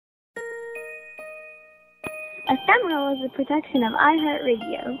Ephemeral is a production of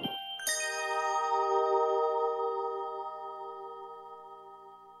iHeartRadio.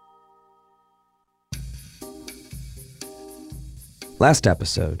 Last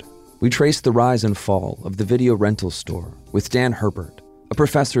episode, we traced the rise and fall of the video rental store with Dan Herbert, a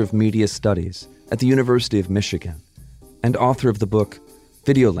professor of media studies at the University of Michigan and author of the book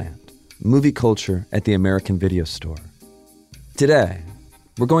Videoland, Movie Culture at the American Video Store. Today,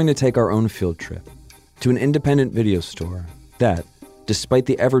 we're going to take our own field trip to an independent video store that, despite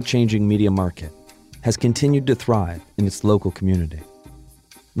the ever-changing media market, has continued to thrive in its local community.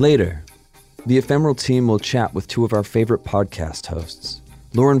 Later, the Ephemeral team will chat with two of our favorite podcast hosts,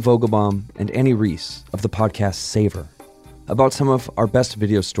 Lauren Vogelbaum and Annie Reese of the podcast Savor, about some of our best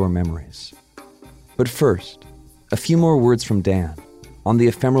video store memories. But first, a few more words from Dan on the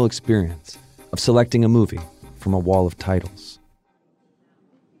ephemeral experience of selecting a movie from a wall of titles.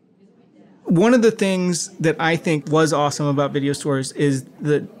 One of the things that I think was awesome about video stores is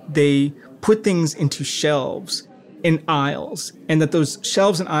that they put things into shelves and aisles, and that those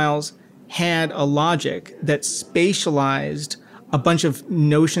shelves and aisles had a logic that spatialized a bunch of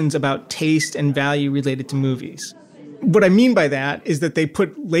notions about taste and value related to movies. What I mean by that is that they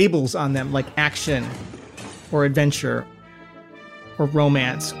put labels on them like action or adventure or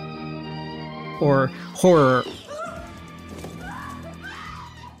romance or horror.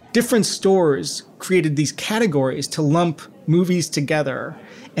 Different stores created these categories to lump movies together,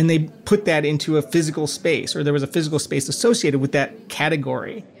 and they put that into a physical space, or there was a physical space associated with that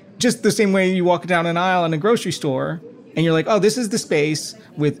category. Just the same way you walk down an aisle in a grocery store, and you're like, oh, this is the space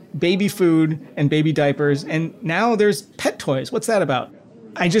with baby food and baby diapers, and now there's pet toys. What's that about?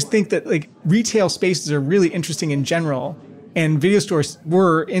 I just think that retail spaces are really interesting in general, and video stores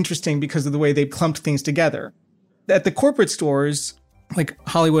were interesting because of the way they clumped things together. At the corporate stores, like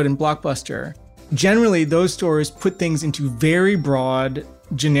Hollywood and Blockbuster, generally those stores put things into very broad,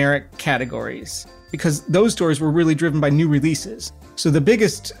 generic categories because those stores were really driven by new releases. So the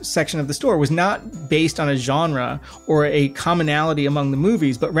biggest section of the store was not based on a genre or a commonality among the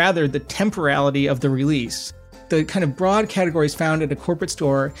movies, but rather the temporality of the release. The kind of broad categories found at a corporate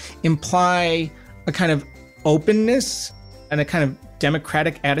store imply a kind of openness and a kind of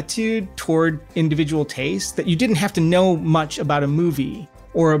democratic attitude toward individual tastes, that you didn't have to know much about a movie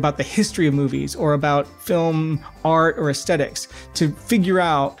or about the history of movies or about film art or aesthetics to figure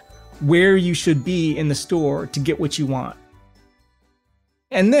out where you should be in the store to get what you want.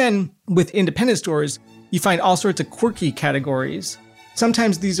 And then with independent stores, you find all sorts of quirky categories.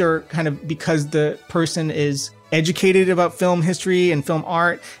 Sometimes these are kind of because the person is educated about film history and film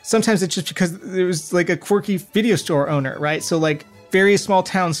art. Sometimes it's just because there was like a quirky video store owner, right? So like various small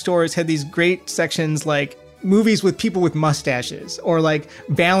town stores had these great sections like movies with people with mustaches or like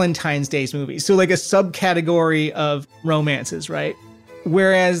Valentine's Day's movies. So like a subcategory of romances, right?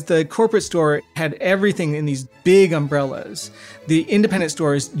 Whereas the corporate store had everything in these big umbrellas. The independent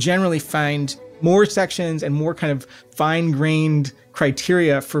stores generally find more sections and more kind of fine-grained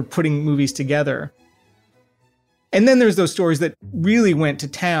criteria for putting movies together. And then there's those stores that really went to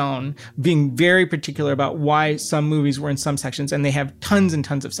town, being very particular about why some movies were in some sections, and they have tons and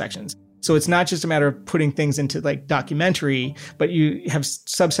tons of sections. So it's not just a matter of putting things into like documentary, but you have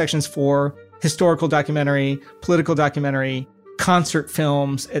subsections for historical documentary, political documentary, concert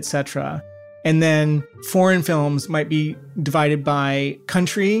films, etc. And then foreign films might be divided by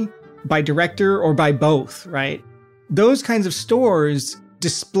country, by director, or by both, right? Those kinds of stores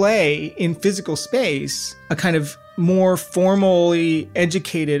display in physical space a kind of more formally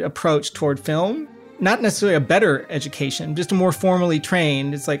educated approach toward film. Not necessarily a better education, just a more formally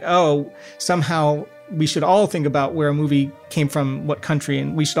trained. It's like, oh, somehow we should all think about where a movie came from, what country,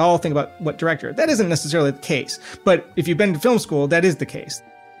 and we should all think about what director. That isn't necessarily the case. But if you've been to film school, that is the case.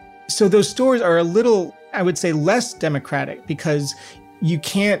 So those stores are a little, I would say, less democratic because you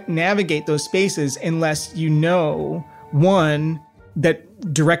can't navigate those spaces unless you know, one,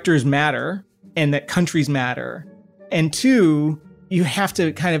 that directors matter and that countries matter. And two, you have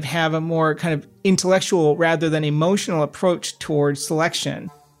to kind of have a more kind of intellectual rather than emotional approach towards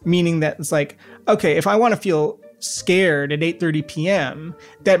selection, meaning that it's like, okay, if I want to feel scared at 8:30 p.m.,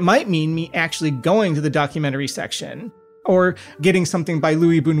 that might mean me actually going to the documentary section or getting something by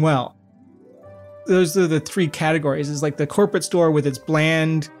Louis Buñuel. Those are the three categories. Is like the corporate store with its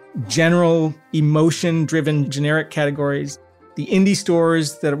bland, general, emotion-driven, generic categories. The indie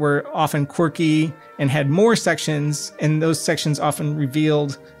stores that were often quirky and had more sections, and those sections often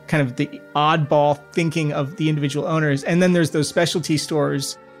revealed kind of the oddball thinking of the individual owners. And then there's those specialty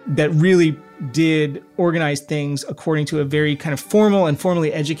stores that really did organize things according to a very kind of formal and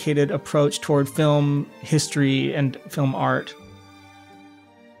formally educated approach toward film history and film art.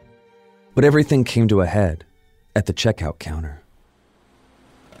 But everything came to a head at the checkout counter.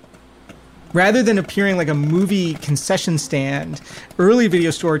 Rather than appearing like a movie concession stand, early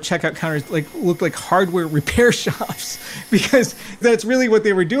video store checkout counters looked like hardware repair shops, because that's really what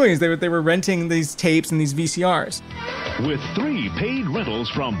they were doing, is they were renting these tapes and these VCRs. With 3 paid rentals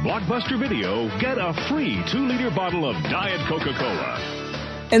from Blockbuster Video, get a free 2-liter bottle of Diet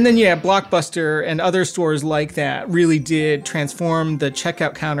Coca-Cola. And then, Blockbuster and other stores like that really did transform the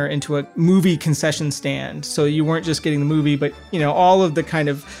checkout counter into a movie concession stand. So you weren't just getting the movie, but, all of the kind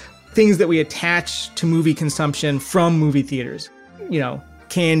of things that we attach to movie consumption from movie theaters.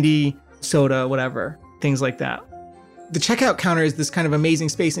 Candy, soda, whatever, things like that. The checkout counter is this kind of amazing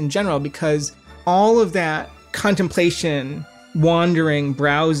space in general because all of that contemplation, wandering,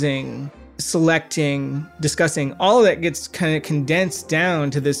 browsing, selecting, discussing, all of that gets kind of condensed down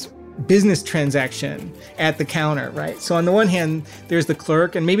to this business transaction at the counter, right? So on the one hand, there's the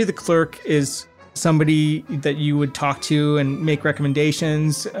clerk, and maybe the clerk is somebody that you would talk to and make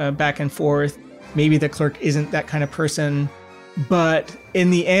recommendations back and forth. Maybe the clerk isn't that kind of person, but in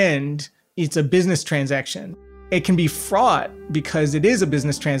the end, it's a business transaction. It can be fraught because it is a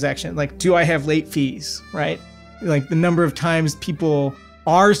business transaction. Like, do I have late fees, right? Like the number of times people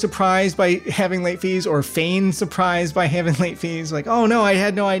are surprised by having late fees or feign surprised by having late fees. Like, oh no, I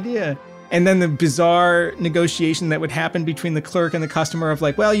had no idea. And then the bizarre negotiation that would happen between the clerk and the customer of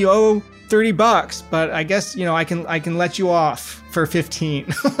like, well, you owe $30, but I guess, I can let you off for 15.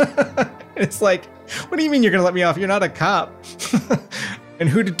 It's like, what do you mean you're going to let me off? You're not a cop. And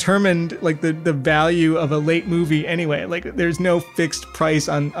who determined like the value of a late movie anyway? Like there's no fixed price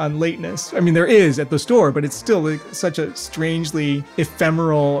on lateness. I mean, there is at the store, but it's still like such a strangely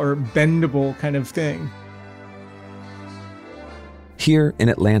ephemeral or bendable kind of thing. Here in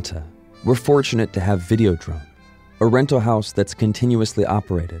Atlanta, we're fortunate to have Videodrome, a rental house that's continuously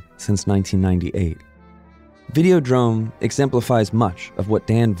operated since 1998. Videodrome exemplifies much of what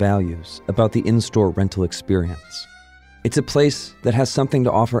Dan values about the in-store rental experience. It's a place that has something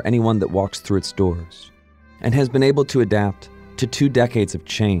to offer anyone that walks through its doors, and has been able to adapt to 2 decades of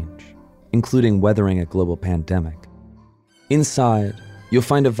change, including weathering a global pandemic. Inside, you'll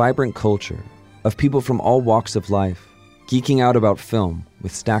find a vibrant culture of people from all walks of life geeking out about film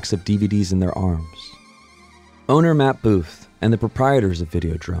with stacks of DVDs in their arms. Owner Matt Booth and the proprietors of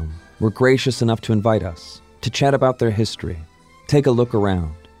Videodrome were gracious enough to invite us to chat about their history, take a look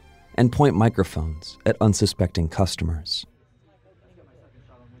around, and point microphones at unsuspecting customers.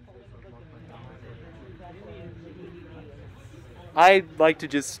 I like to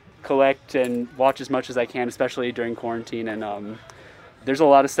just collect and watch as much as I can, especially during quarantine, and there's a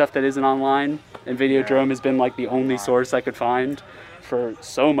lot of stuff that isn't online, and Videodrome has been like the only source I could find for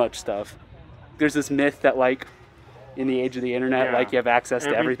so much stuff. There's this myth that like in the age of the internet, like you have access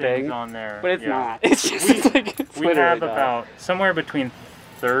to everything, on there, but it's not. It's just we have about somewhere between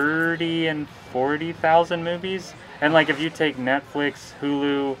 30 and 40,000 movies, and like if you take Netflix,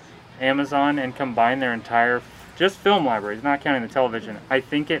 Hulu, Amazon and combine their entire just film libraries, not counting the television, I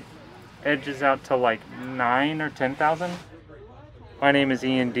think it edges out to like 9 or 10,000. My name is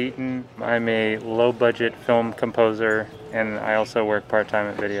Ian Deaton. I'm a low-budget film composer, and I also work part-time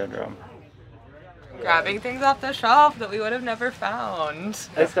at Videodrome. Grabbing things off the shelf that we would have never found.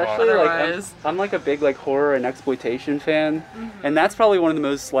 Especially like I'm like a big like horror and exploitation fan, and that's probably one of the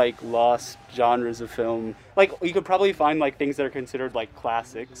most like lost genres of film. Like you could probably find like things that are considered like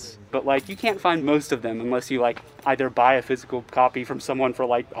classics, but like you can't find most of them unless you like either buy a physical copy from someone for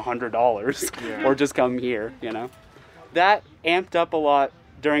like $100 or just come here, That amped up a lot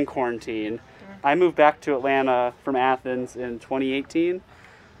during quarantine. I moved back to Atlanta from Athens in 2018,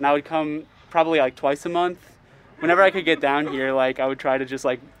 and I would come probably like twice a month. Whenever I could get down here, like I would try to just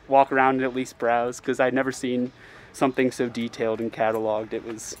like walk around and at least browse, because I'd never seen something so detailed and cataloged. It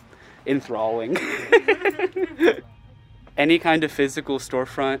was enthralling. Any kind of physical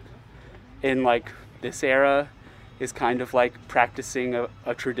storefront in like this era is kind of like practicing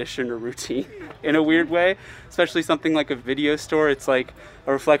a tradition or routine in a weird way, especially something like a video store. It's like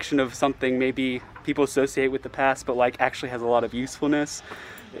a reflection of something maybe people associate with the past, but like actually has a lot of usefulness.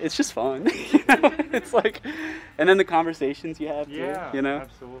 It's just fun, It's like, and then the conversations you have too,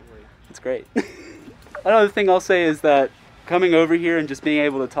 absolutely. It's great. Another thing I'll say is that coming over here and just being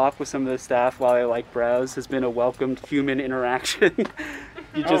able to talk with some of the staff while I like browse has been a welcomed human interaction.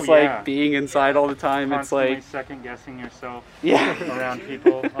 You just like being inside all the time. Constantly it's like second guessing yourself around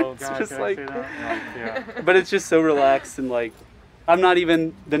people. Oh God, just did like, I say that? But it's just so relaxed and like I'm not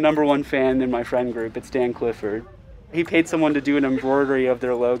even the number one fan in my friend group. It's Dan Clifford. He paid someone to do an embroidery of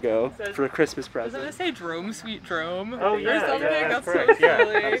their logo for a Christmas present. Doesn't it say Drome, Sweet Drome? Oh, yeah, or something? that's so correct.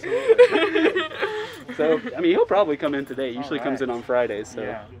 Yeah, silly. So, I mean, he'll probably come in today. He usually comes in on Fridays. So.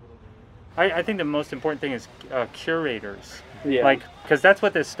 Yeah. I think the most important thing is curators. Yeah. Like, because that's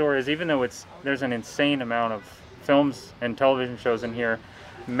what this store is. Even though there's an insane amount of films and television shows in here,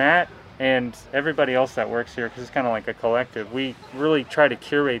 Matt and everybody else that works here, because it's kind of like a collective, we really try to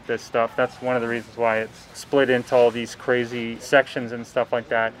curate this stuff. That's one of the reasons why it's split into all these crazy sections and stuff like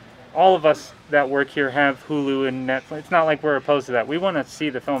that. All of us that work here have Hulu and Netflix. It's not like we're opposed to that. We want to see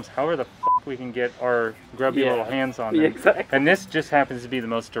the films however the fuck we can get our grubby little hands on them. Yeah, exactly. And this just happens to be the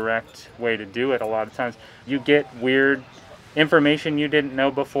most direct way to do it a lot of times. You get weird information you didn't know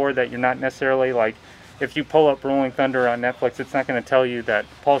before that you're not necessarily like, if you pull up Rolling Thunder on Netflix, it's not going to tell you that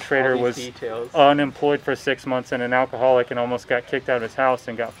Paul Schrader was details. unemployed for 6 months and an alcoholic and almost got kicked out of his house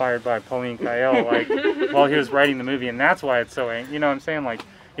and got fired by Pauline Kael like while he was writing the movie, and that's why it's so, you know what I'm saying? Like,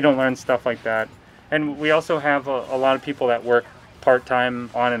 you don't learn stuff like that. And we also have a lot of people that work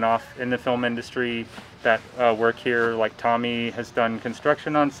part-time on and off in the film industry that work here. Like Tommy has done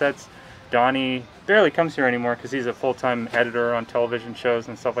construction on sets. Donnie barely comes here anymore because he's a full-time editor on television shows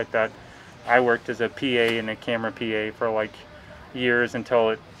and stuff like that. I worked as a PA and a camera PA for like years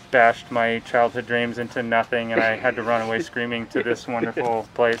until it bashed my childhood dreams into nothing, and I had to run away screaming to this wonderful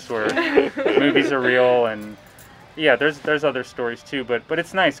place where movies are real. And yeah, there's other stories too, but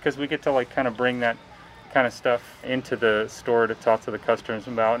it's nice because we get to like kind of bring that kind of stuff into the store to talk to the customers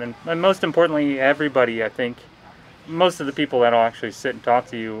about. And most importantly, everybody, I think, most of the people that'll actually sit and talk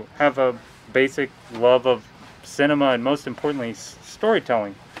to you have a basic love of cinema and most importantly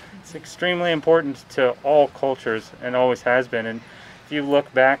storytelling. It's extremely important to all cultures and always has been. And if you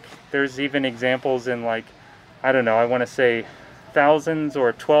look back, there's even examples in like, I don't know, I want to say thousands or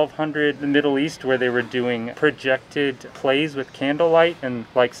 1200 in the Middle East where they were doing projected plays with candlelight and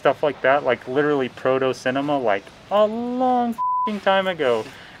like stuff like that, like literally proto-cinema, like a long time ago.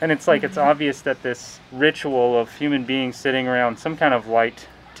 And it's like, it's obvious that this ritual of human beings sitting around some kind of light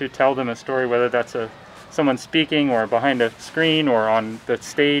to tell them a story, whether that's someone speaking or behind a screen or on the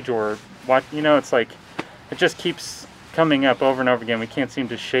stage or what, you know, it's like, it just keeps coming up over and over again. We can't seem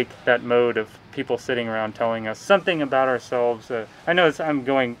to shake that mode of people sitting around telling us something about ourselves. I know I'm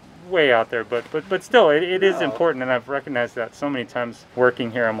going way out there, but still, it is important, and I've recognized that so many times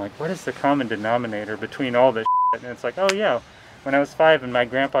working here. I'm like, what is the common denominator between all this shit? And it's like, oh yeah, when I was 5 and my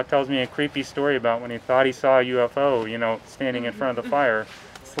grandpa tells me a creepy story about when he thought he saw a UFO, you know, standing in front of the fire.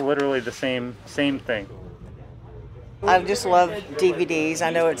 It's literally the same thing. I just love DVDs. I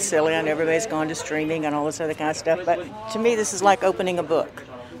know it's silly. I know everybody's gone to streaming and all this other kind of stuff, but to me this is like opening a book,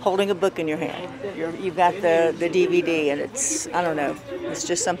 holding a book in your hand. You've got the DVD, and it's, I don't know, it's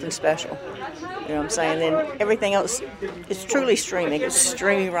just something special. You know what I'm saying? Then everything else is truly streaming. It's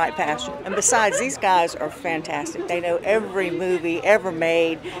streaming right past you. And besides, these guys are fantastic. They know every movie ever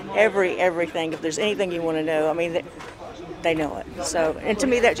made, everything. If there's anything you want to know, I mean, they know it. So, and to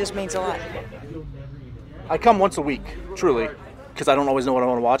me that just means a lot. I come once a week, truly, because I don't always know what I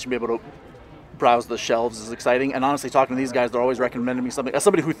want to watch and be able to browse the shelves is exciting. And honestly, talking to these guys, they're always recommending me something. As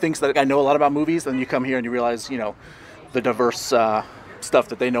somebody who thinks that I know a lot about movies, then you come here and you realize, you know, the diverse stuff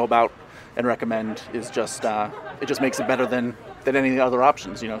that they know about and recommend is just, it just makes it better than any other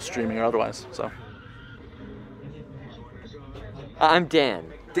options, you know, streaming or otherwise. So. I'm Dan.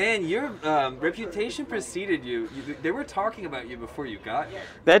 Dan, your reputation preceded you. They were talking about you before you got here.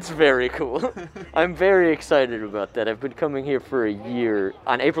 That's very cool. I'm very excited about that. I've been coming here for a year.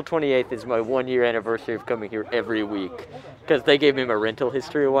 On April 28th is my 1-year anniversary of coming here every week. Because they gave me my rental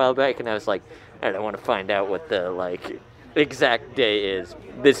history a while back, and I was like, I don't want to find out what the, like, exact day is.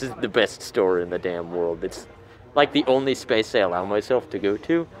 This is the best store in the damn world. It's like the only space I allow myself to go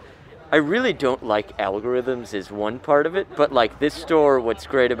to. I really don't like algorithms is one part of it, but like this store, what's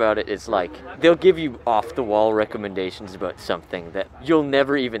great about it is like they'll give you off-the-wall recommendations about something that you'll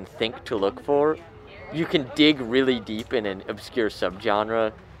never even think to look for. You can dig really deep in an obscure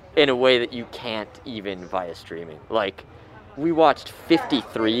subgenre in a way that you can't even via streaming. Like, we watched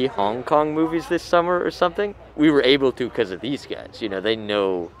 53 Hong Kong movies this summer or something. We were able to because of these guys. You know, they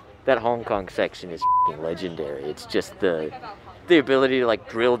know that Hong Kong section is f***ing legendary. It's just the ability to like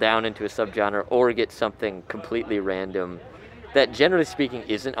drill down into a subgenre or get something completely random that generally speaking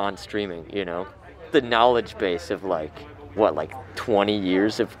isn't on streaming, you know. The knowledge base of like 20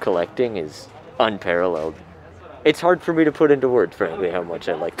 years of collecting is unparalleled. It's hard for me to put into words, frankly, how much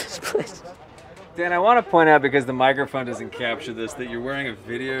I like this place. Dan, I want to point out, because the microphone doesn't capture this, that you're wearing a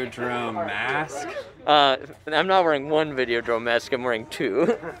Videodrome mask. I'm not wearing one Videodrome mask, I'm wearing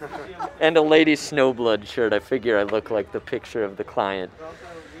two. And a Lady Snowblood shirt. I figure I look like the picture of the client.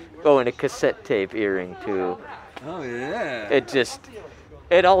 Oh, and a cassette tape earring, too. Oh, yeah.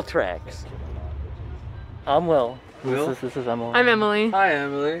 It all tracks. I'm Will. Will? This is Emily. I'm Emily. Hi,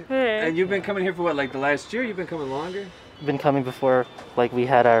 Emily. Hey. And you've been coming here for what, like the last year? You've been coming longer? Been coming before, like, we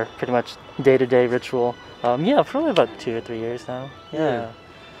had our pretty much day-to-day ritual. Yeah, probably about 2 or 3 years now. Yeah.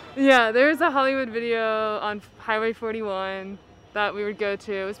 Yeah, there's a Hollywood Video on Highway 41 that we would go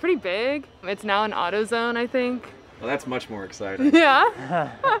to. It was pretty big. It's now an AutoZone, I think. Well, that's much more exciting.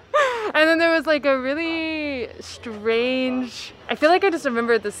 Yeah. And then there was like a really strange, I feel like I just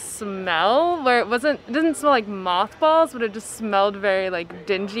remember the smell where it didn't smell like mothballs, but it just smelled very like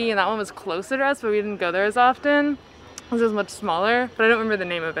dingy, and that one was closer to us, but we didn't go there as often. It was much smaller, but I don't remember the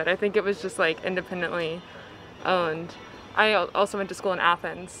name of it. I think it was just like independently owned. I also went to school in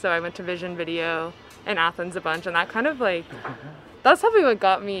Athens, so I went to Vision Video in Athens a bunch, and that kind of like, that's probably what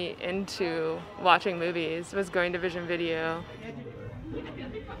got me into watching movies, was going to Vision Video.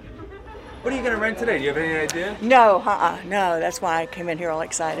 What are you going to rent today? Do you have any idea? No, no. That's why I came in here all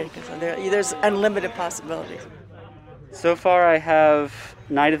excited, because there's unlimited possibilities. So far I have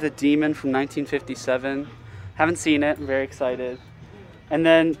Night of the Demon from 1957. Haven't seen it, I'm very excited. And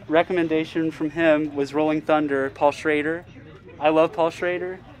then recommendation from him was Rolling Thunder, Paul Schrader. I love Paul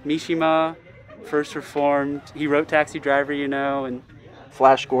Schrader. Mishima, First Reformed. He wrote Taxi Driver, you know, and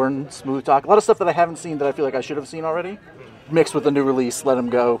Flash Gordon, Smooth Talk. A lot of stuff that I haven't seen that I feel like I should have seen already. Mixed with the new release, Let Him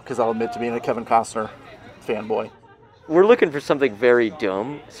Go, because I'll admit to being a Kevin Costner fanboy. We're looking for something very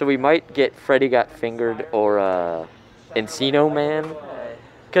dumb, so we might get Freddy Got Fingered or Encino Man,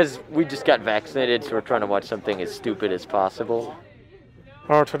 because we just got vaccinated, so we're trying to watch something as stupid as possible.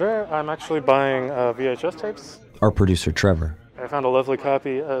 Today I'm actually buying VHS tapes. Our producer, Trevor. I found a lovely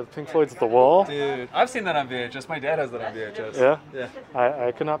copy of Pink Floyd's The Wall. Dude, I've seen that on VHS. My dad has that on VHS. Yeah? Yeah.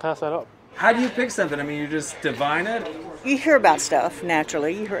 I could not pass that up. How do you pick something? I mean, you just divine it? You hear about stuff,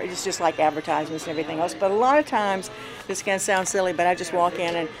 naturally. You hear, it's just like advertisements and everything else. But a lot of times, this can sound silly, but I just walk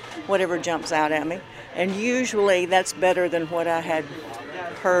in and whatever jumps out at me. And usually that's better than what I had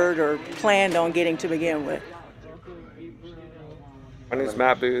heard or planned on getting to begin with. My name is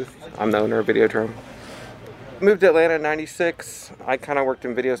Matt Booth. I'm the owner of Videodrome. Moved to Atlanta in '96. I kind of worked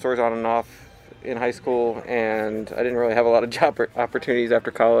in video stores on and off in high school, and I didn't really have a lot of job opportunities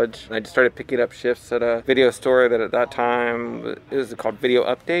after college. I just started picking up shifts at a video store that at that time it was called Video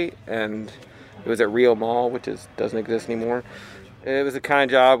Update, and it was at Rio Mall, which doesn't exist anymore. It was the kind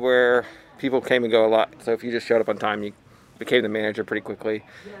of job where people came and go a lot, so if you just showed up on time, you became the manager pretty quickly.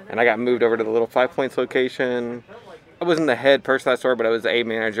 And I got moved over to the little Five Points location. I wasn't the head person at that store, but I was a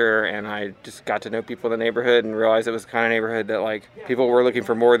manager, and I just got to know people in the neighborhood and realized it was the kind of neighborhood that like people were looking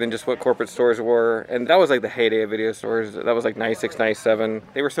for more than just what corporate stores were. And that was like the heyday of video stores. That was like 96, 97.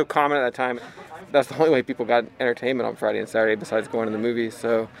 They were so common at that time. That's the only way people got entertainment on Friday and Saturday besides going to the movies.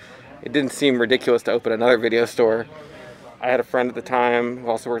 So it didn't seem ridiculous to open another video store. I had a friend at the time who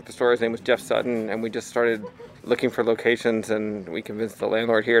also worked at the store. His name was Jeff Sutton, and we just started looking for locations, and we convinced the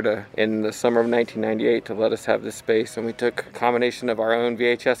landlord here in the summer of 1998 to let us have this space. And we took a combination of our own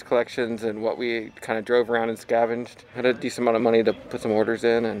VHS collections and what we kind of drove around and scavenged. Had a decent amount of money to put some orders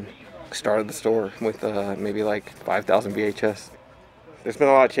in and started the store with maybe like 5,000 VHS. There's been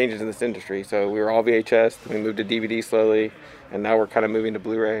a lot of changes in this industry. So we were all VHS, then we moved to DVD slowly, and now we're kind of moving to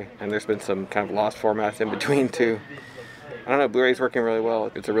Blu-ray. And there's been some kind of lost formats in between too. I don't know, Blu-ray's working really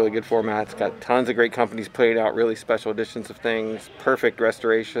well. It's a really good format. It's got tons of great companies putting out really special editions of things, perfect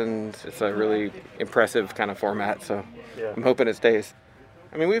restorations. It's a really impressive kind of format, so yeah. I'm hoping it stays.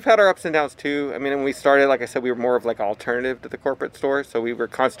 I mean, we've had our ups and downs too. I mean, when we started, like I said, we were more of like an alternative to the corporate store, so we were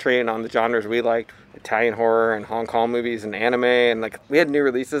concentrating on the genres we liked, Italian horror and Hong Kong movies and anime, and like we had new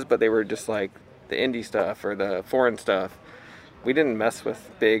releases, but they were just like the indie stuff or the foreign stuff. We didn't mess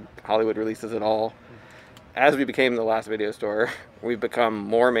with big Hollywood releases at all. As we became the last video store, we've become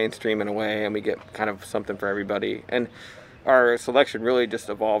more mainstream in a way, and we get kind of something for everybody. And our selection really just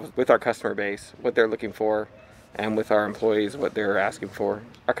evolves with our customer base, what they're looking for, and with our employees, what they're asking for.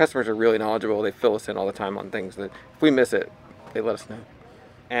 Our customers are really knowledgeable. They fill us in all the time on things that if we miss it, they let us know.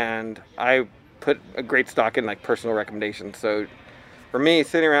 And I put a great stock in like personal recommendations. So for me,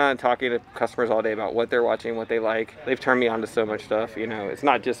 sitting around and talking to customers all day about what they're watching, what they like, they've turned me on to so much stuff. You know, it's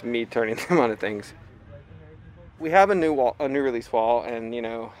not just me turning them on to things. We have a new release wall, and you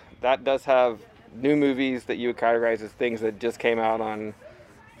know that does have new movies that you would categorize as things that just came out on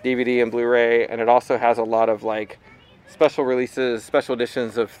DVD and Blu-ray, and it also has a lot of like special releases, special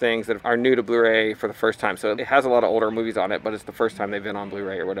editions of things that are new to Blu-ray for the first time. So it has a lot of older movies on it, but it's the first time they've been on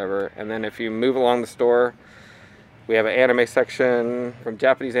Blu-ray or whatever. And then if you move along the store, we have an anime section, from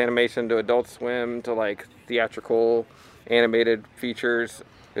Japanese animation to Adult Swim to like theatrical animated features.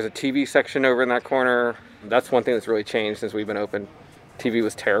 There's a TV section over in that corner. That's one thing that's really changed since we've been open. TV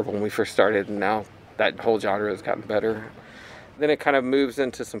was terrible when we first started, and now that whole genre has gotten better. Then it kind of moves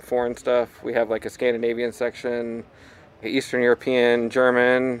into some foreign stuff. We have like a Scandinavian section, Eastern European,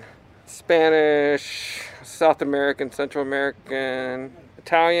 German, Spanish, South American, Central American,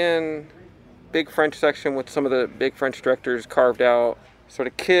 Italian, big French section with some of the big French directors carved out. Sort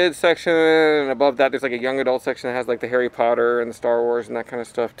of kids section, and above that there's like a young adult section that has like the Harry Potter and the Star Wars and that kind of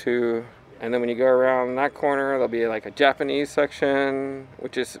stuff too. And then when you go around that corner, there'll be like a Japanese section,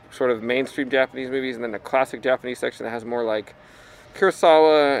 which is sort of mainstream Japanese movies, and then a classic Japanese section that has more like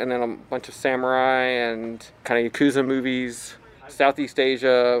Kurosawa, and then a bunch of samurai and kind of Yakuza movies. Southeast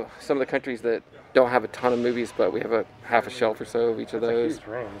Asia, some of the countries that don't have a ton of movies, but we have a half a shelf or so of each of those. Huge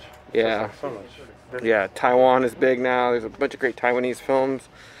range. Yeah. So much. Yeah, Taiwan is big now. There's a bunch of great Taiwanese films.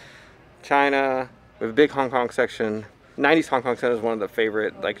 China, we have a big Hong Kong section. 90s Hong Kong cinema is one of the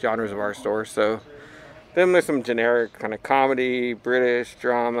favorite like genres of our store. So then there's some generic kind of comedy, British,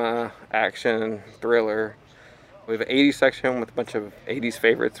 drama, action, thriller. We have an 80s section with a bunch of 80s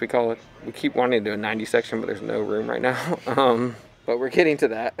favorites, we call it. We keep wanting to do a 90s section, but there's no room right now. But we're getting to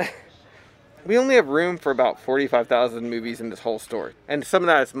that. We only have room for about 45,000 movies in this whole store. And some of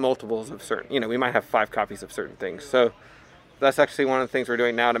that is multiples of certain, we might have 5 copies of certain things. So that's actually one of the things we're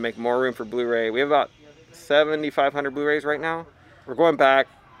doing now to make more room for Blu-ray. We have about 7,500 Blu-rays right now. We're going back,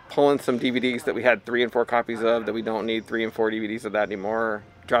 pulling some DVDs that we had 3 and 4 copies of that we don't need 3 and 4 DVDs of that anymore,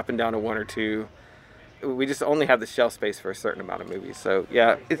 dropping down to 1 or 2. We just only have the shelf space for a certain amount of movies. So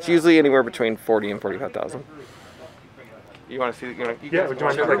yeah, it's usually anywhere betwing 40 and 45,000. You want to see? Yeah, would you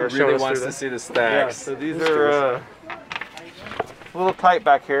want to really wants to see the stacks. Yeah, so these are a little tight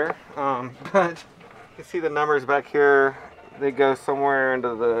back here, but you can see the numbers back here. They go somewhere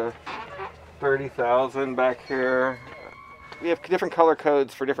into the 30,000 back here. We have different color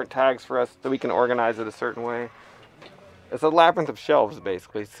codes for different tags for us, so we can organize it a certain way. It's a labyrinth of shelves,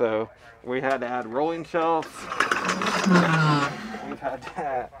 basically. So we had to add rolling shelves. We've had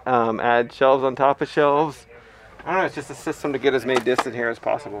to add shelves on top of shelves. I don't know, it's just a system to get as many discs in here as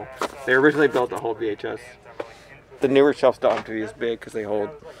possible. They were originally built to hold VHS. The newer shelves don't have to be as big because they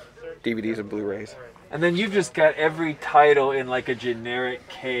hold DVDs and Blu-rays. And then you've just got every title in like a generic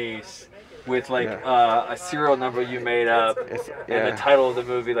case with like a serial number you made up and the title of the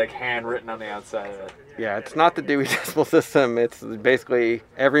movie like handwritten on the outside of it. Yeah, it's not the Dewey Decimal System. It's basically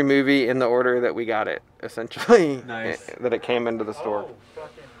every movie in the order that we got it, essentially. Nice. That it came into the store.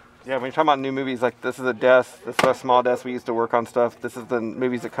 Yeah, when you're talking about new movies, like this is a desk, this is a small desk we used to work on stuff. This is the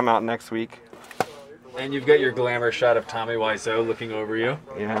movies that come out next week. And you've got your glamour shot of Tommy Wiseau looking over you.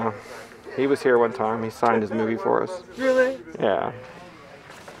 Yeah, he was here one time. He signed his movie for us. Really? Yeah.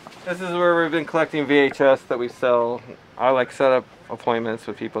 This is where we've been collecting VHS that we sell. I like set up appointments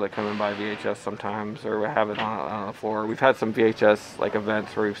with people that come and buy VHS sometimes, or we have it on the floor. We've had some VHS like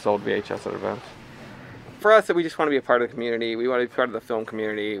events where we've sold VHS at events. For us, we just want to be a part of the community. We want to be part of the film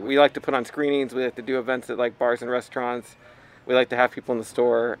community. We like to put on screenings. We like to do events at like bars and restaurants. We like to have people in the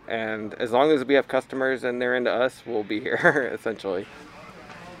store. And as long as we have customers and they're into us, we'll be here, essentially.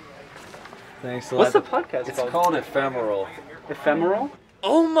 Thanks a lot. What's the podcast It's called Ephemeral. Ephemeral?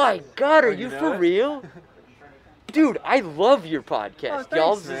 Oh my God, are you know for it? real? Dude, I love your podcast. Oh, thanks,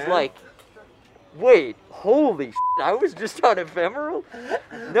 Y'all just man. like, wait, holy shit, I was just on Ephemeral?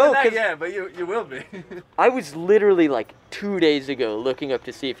 No, Not 'cause yet, but you will be. I was literally like 2 days ago looking up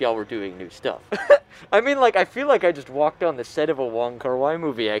to see if y'all were doing new stuff. I mean, like, I feel like I just walked on the set of a Wong Kar-wai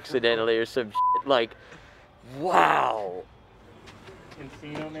movie accidentally or some shit. Like, wow.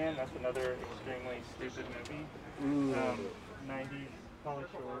 Encino Man, that's another extremely stupid movie. 90s Pauly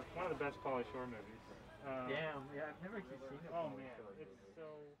Shore, one of the best Pauly Shore movies. Damn, yeah, I've never seen it. Oh man, it's so...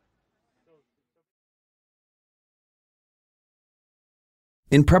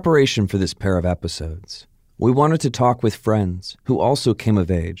 In preparation for this pair of episodes, we wanted to talk with friends who also came of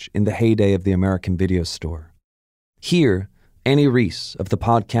age in the heyday of the American Video Store. Here, Annie Reese of the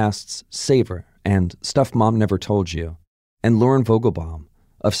podcasts Savor and Stuff Mom Never Told You, and Lauren Vogelbaum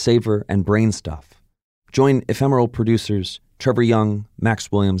of Savor and Brain Stuff, join Ephemeral producers Trevor Young,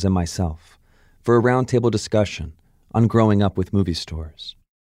 Max Williams, and myself for a roundtable discussion on growing up with movie stores.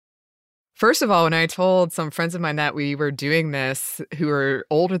 First of all, when I told some friends of mine that we were doing this who were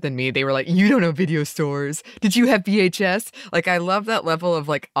older than me, they were like, you don't know video stores. Did you have VHS? Like, I love that level of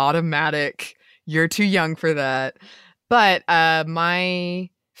like automatic, you're too young for that. But my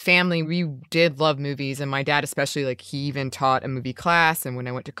family, we did love movies, and my dad especially, like he even taught a movie class, and when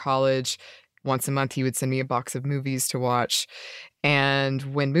I went to college, once a month he would send me a box of movies to watch.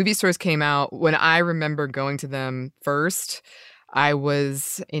 And when movie stores came out, when I remember going to them first, I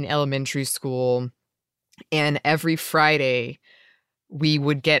was in elementary school, and every Friday we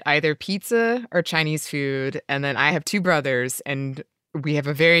would get either pizza or Chinese food. And then I have two brothers, and we have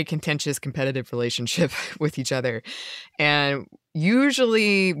a very contentious, competitive relationship with each other. And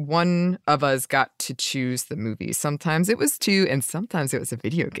usually one of us got to choose the movie. Sometimes it was two, and sometimes it was a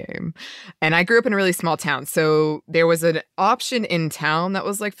video game. And I grew up in a really small town. So there was an option in town that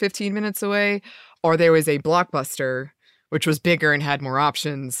was like 15 minutes away, or there was a Blockbuster, which was bigger and had more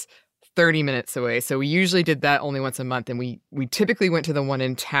options, 30 minutes away. So we usually did that only once a month. And we typically went to the one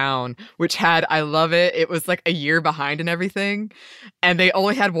in town, which had, I love it, it was like a year behind and everything. And they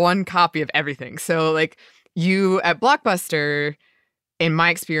only had one copy of everything. So like you at Blockbuster, in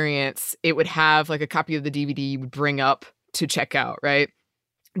my experience, it would have like a copy of the DVD you would bring up to check out, right?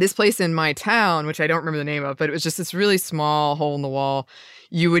 This place in my town, which I don't remember the name of, but it was just this really small hole in the wall.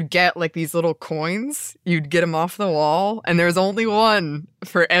 You would get like these little coins. You'd get them off the wall, and there was only one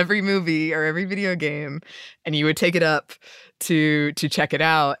for every movie or every video game, and you would take it up to check it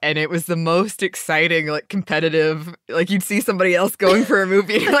out. And it was the most exciting, like competitive, like you'd see somebody else going for a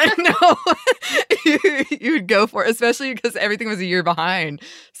movie and you're like, no, you would go for it, especially because everything was a year behind.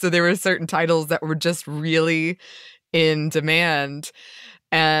 So there were certain titles that were just really in demand.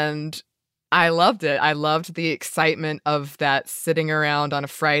 And I loved it. I loved the excitement of that, sitting around on a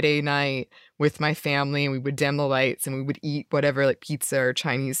Friday night with my family, and we would dim the lights and we would eat whatever, like pizza or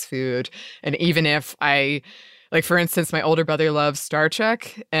Chinese food. And even if like, for instance, my older brother loves Star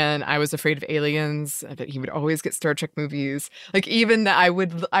Trek, and I was afraid of aliens, but he would always get Star Trek movies. Like, even that, I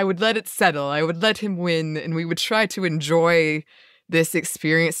would let it settle. I would let him win, and we would try to enjoy this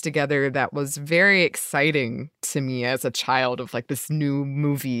experience together that was very exciting to me as a child, of like this new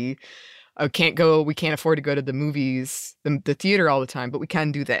movie. We can't afford to go to the movies, the theater all the time, but we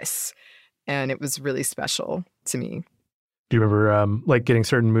can do this. And it was really special to me. Do you remember like getting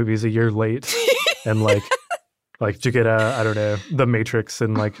certain movies a year late and like did you get I don't know, The Matrix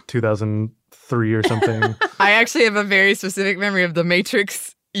in like 2003 or something? I actually have a very specific memory of The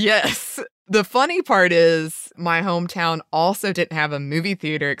Matrix. Yes. The funny part is my hometown also didn't have a movie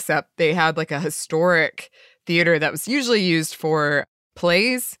theater, except they had like a historic theater that was usually used for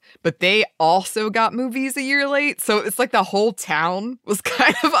plays, but they also got movies a year late. So it's like the whole town was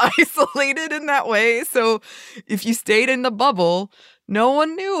kind of isolated in that way. So if you stayed in the bubble, no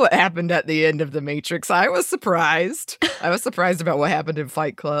one knew what happened at the end of The Matrix. I was surprised. I was surprised about what happened in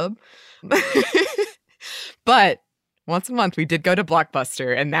Fight Club. But once a month we did go to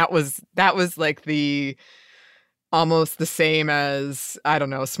Blockbuster, and that was like almost the same as, I don't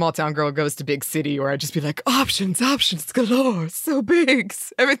know, Small Town Girl Goes to Big City, where I'd just be like, options galore, so big,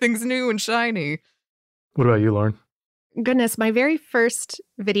 everything's new and shiny. What about you, Lauren? Goodness, my very first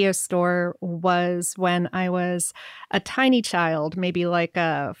video store was when I was a tiny child, maybe like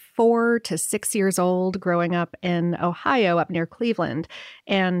 4 to 6 years old, growing up in Ohio, up near Cleveland.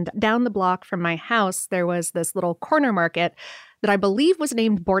 And down the block from my house, there was this little corner market that I believe was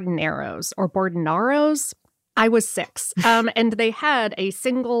named Bordenarrows or Bordenarrows. I was 6. And they had a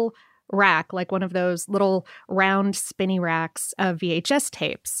single rack, like one of those little round spinny racks of VHS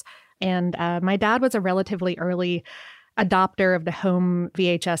tapes. And my dad was a relatively early adopter of the home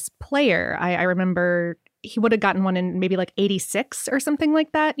VHS player. I remember he would have gotten one in maybe like 86 or something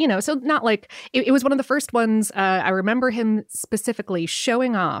like that, you know, so not like it was one of the first ones. I remember him specifically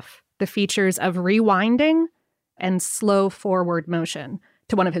showing off the features of rewinding and slow forward motion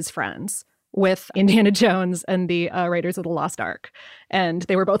to one of his friends with Indiana Jones and the Raiders of the Lost Ark. And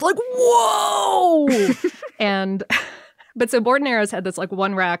they were both like, whoa! But so Bordenarrows had this like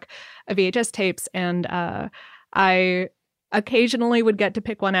one rack of VHS tapes, and I occasionally would get to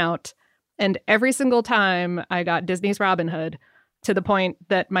pick one out. And every single time I got Disney's Robin Hood, to the point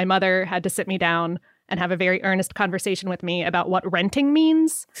that my mother had to sit me down and have a very earnest conversation with me about what renting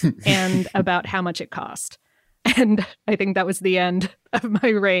means and about how much it cost. And I think that was the end of my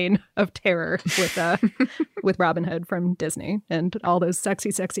reign of terror with Robin Hood from Disney and all those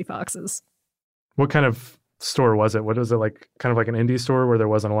sexy, sexy foxes. What kind of store was it? What was it, like kind of like an indie store where there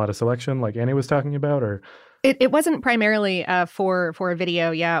wasn't a lot of selection like Annie was talking about, or? It wasn't primarily for a video.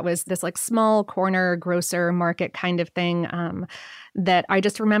 Yeah, it was this like small corner grocer market kind of thing that I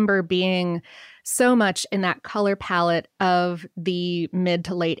just remember being so much in that color palette of the mid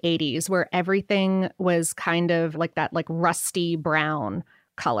to late 80s, where everything was kind of like that like rusty brown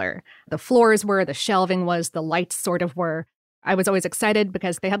color. The floors were, the shelving was, the lights sort of were. I was always excited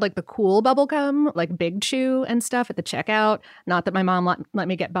because they had like the cool bubble gum, like Big Chew and stuff at the checkout. Not that my mom let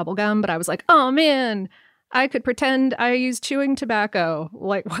me get bubble gum, but I was like, oh man, I could pretend I used chewing tobacco.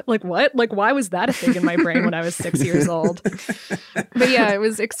 Like what? Like, why was that a thing in my brain when I was 6 years old? But yeah, it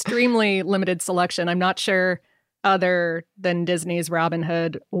was extremely limited selection. I'm not sure, other than Disney's Robin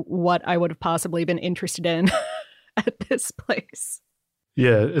Hood, what I would have possibly been interested in at this place.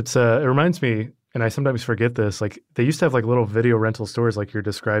 Yeah, it reminds me, and I sometimes forget this, like they used to have like little video rental stores like you're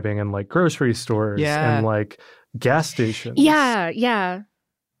describing, and like grocery stores and like gas stations. Yeah.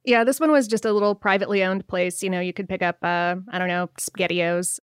 Yeah, this one was just a little privately owned place. You know, you could pick up, I don't know,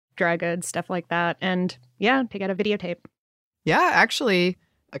 SpaghettiOs, dry goods, stuff like that. And yeah, pick out a videotape. Yeah, actually,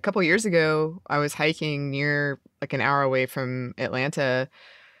 a couple years ago, I was hiking near like an hour away from Atlanta,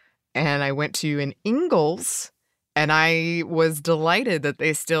 and I went to an Ingles, and I was delighted that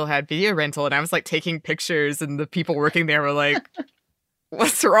they still had video rental. And I was like taking pictures, and the people working there were like,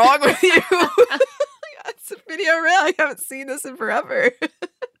 what's wrong with you? It's a video rental. I haven't seen this in forever.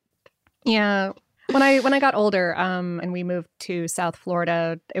 Yeah. When I got older, and we moved to South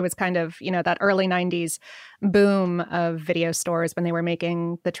Florida, it was kind of, you know, that early 90s boom of video stores when they were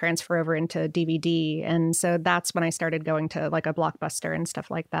making the transfer over into DVD. And so that's when I started going to like a Blockbuster and stuff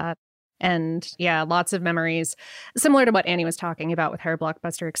like that. And yeah, lots of memories similar to what Annie was talking about with her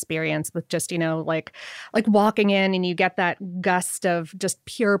Blockbuster experience, with just, you know, like walking in and you get that gust of just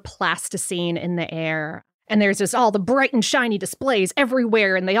pure plasticine in the air. And there's just all the bright and shiny displays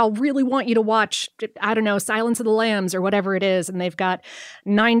everywhere. And they all really want you to watch, I don't know, Silence of the Lambs or whatever it is. And they've got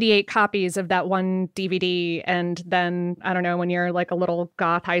 98 copies of that one DVD. And then, I don't know, when you're like a little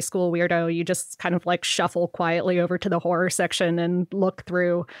goth high school weirdo, you just kind of like shuffle quietly over to the horror section and look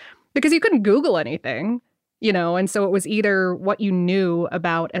through, because you couldn't Google anything, you know. And so it was either what you knew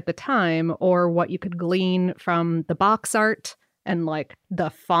about at the time or what you could glean from the box art and like the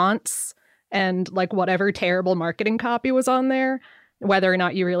fonts and like whatever terrible marketing copy was on there, whether or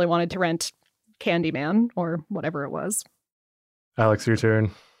not you really wanted to rent Candyman or whatever it was. Alex, your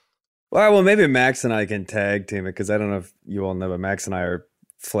turn. All right, well, maybe Max and I can tag team it, because I don't know if you all know, but Max and I are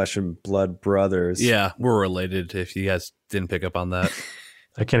flesh and blood brothers. Yeah, we're related, if you guys didn't pick up on that.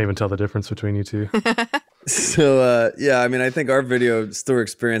 I can't even tell the difference between you two. So, yeah, I mean, I think our video store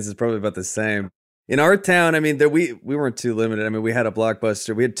experience is probably about the same. In our town, I mean, we weren't too limited. I mean, we had a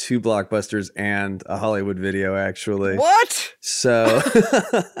Blockbuster. We had 2 Blockbusters and a Hollywood Video, actually. What? So,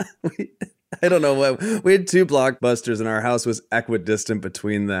 I don't know what. We had 2 Blockbusters, and our house was equidistant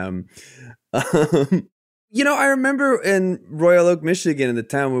between them. You know, I remember in Royal Oak, Michigan, in the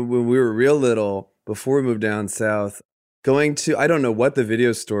town when we were real little, before we moved down south, going to, I don't know what the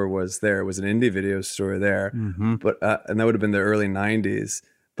video store was there. It was an indie video store there, but and that would have been the early 90s.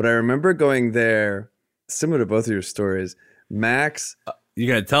 But I remember going there, similar to both of your stories. Max,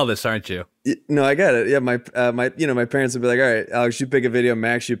 you're gonna tell this, aren't you? No, I got it. Yeah, my parents would be like, "All right, Alex, you pick a video.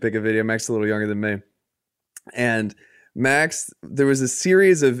 Max, you pick a video." Max is a little younger than me, and Max, there was a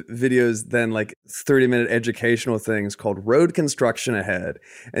series of videos then, like 30-minute educational things called Road Construction Ahead.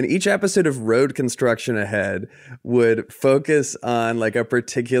 And each episode of Road Construction Ahead would focus on like a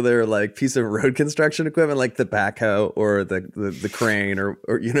particular like piece of road construction equipment, like the backhoe or the crane or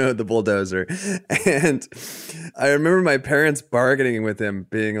you know, the bulldozer. And I remember my parents bargaining with him,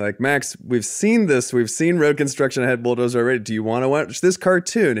 being like, "Max, we've seen this. We've seen Road Construction Ahead bulldozer already. Do you want to watch this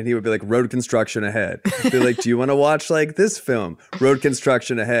cartoon?" And he would be like, "Road Construction Ahead." Be like, "Do you want to watch like this film, Road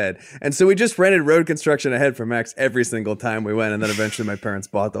Construction Ahead?" And so we just rented Road Construction Ahead for Max every single time we went. And then eventually my parents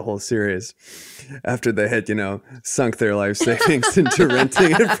bought the whole series after they had, you know, sunk their life savings into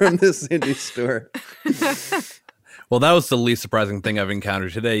renting it from this indie store. Well, that was the least surprising thing I've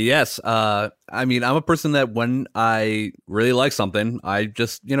encountered today. Yes. I mean, I'm a person that when I really like something, I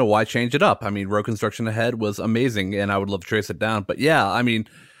just, you know, why change it up? I mean, Road Construction Ahead was amazing and I would love to trace it down. But yeah, I mean,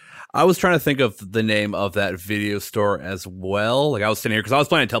 I was trying to think of the name of that video store as well. Like I was sitting here because I was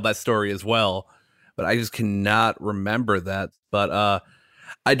planning to tell that story as well, but I just cannot remember that. But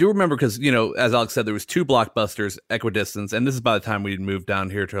I do remember because, you know, as Alex said, there was 2 Blockbusters equidistance. And this is by the time we moved down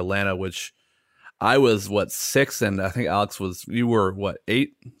here to Atlanta, which I was, 6? And I think Alex you were,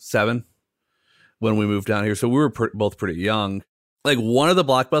 8, 7 when we moved down here. So we were both pretty young. Like one of the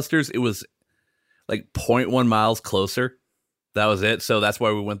Blockbusters, it was like 0.1 miles closer. That was it. So that's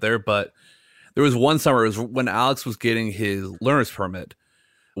why we went there. But there was one summer, it was when Alex was getting his learner's permit.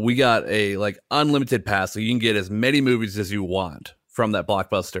 We got a like unlimited pass, so you can get as many movies as you want from that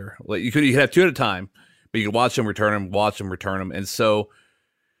Blockbuster. Like you could have 2 at a time, but you could watch them, return them, watch them, return them. And so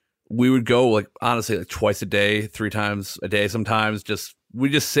we would go like honestly like twice a day, 3 times a day sometimes, just we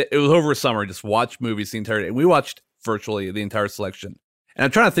just sit. It was over summer, just watch movies the entire day. And we watched virtually the entire selection. And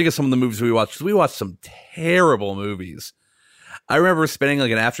I'm trying to think of some of the movies we watched, because we watched some terrible movies. I remember spending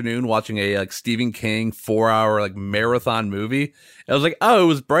like an afternoon watching a like Stephen King 4-hour like marathon movie. And I was like, oh, it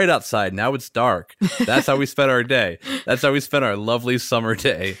was bright outside. Now it's dark. That's how we spent our day. That's how we spent our lovely summer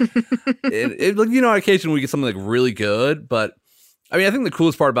day. Occasionally we get something like really good, but I mean, I think the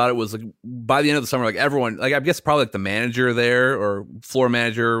coolest part about it was like by the end of the summer, like everyone, like I guess probably like the manager there or floor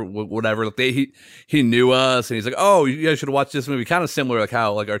manager, whatever, like he knew us and he's like, oh, you guys should watch this movie. Kind of similar like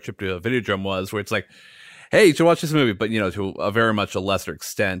how like our trip to Videodrome was, where it's like, hey, you should watch this movie, but to a very much a lesser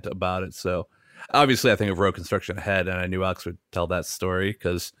extent about it. So obviously I think of Road Construction Ahead, and I knew Alex would tell that story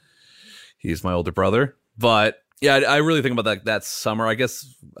because he's my older brother. But yeah, I really think about that summer. I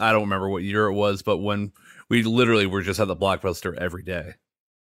guess I don't remember what year it was, but when we literally were just at the Blockbuster every day.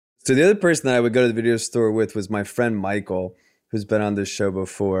 So the other person that I would go to the video store with was my friend Michael, who's been on this show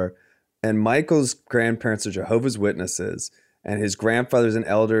before. And Michael's grandparents are Jehovah's Witnesses, and his grandfather's an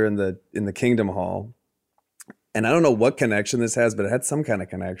elder in the Kingdom Hall. And I don't know what connection this has, but it had some kind of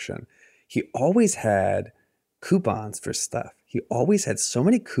connection. He always had coupons for stuff. He always had so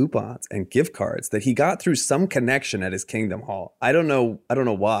many coupons and gift cards that he got through some connection at his Kingdom Hall. I don't know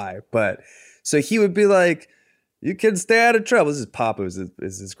why, but so he would be like, you kids stay out of trouble. This is Papa is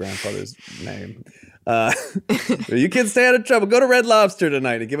his grandfather's name. You kids stay out of trouble. Go to Red Lobster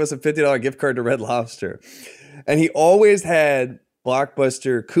tonight and give us a $50 gift card to Red Lobster. And he always had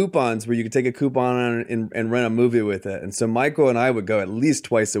Blockbuster coupons where you could take a coupon on and rent a movie with it. And so Michael and I would go at least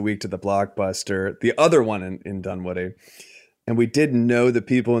twice a week to the Blockbuster, the other one in Dunwoody. And we didn't know the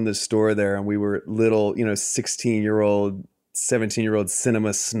people in the store there. And we were little, 16-year-old, 17-year-old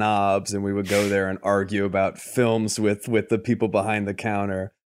cinema snobs. And we would go there and argue about films with the people behind the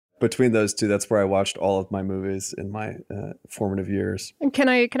counter. Between those two, that's where I watched all of my movies in my formative years. Can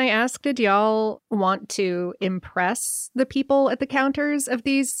I ask, did y'all want to impress the people at the counters of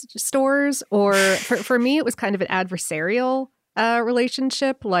these stores? Or for me, it was kind of an adversarial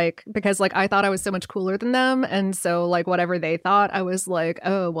relationship, because I thought I was so much cooler than them. And so whatever they thought, I was like,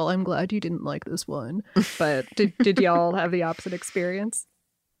 oh, well, I'm glad you didn't like this one. But did y'all have the opposite experience?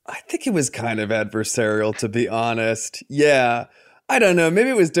 I think it was kind of adversarial, to be honest. Yeah. I don't know. Maybe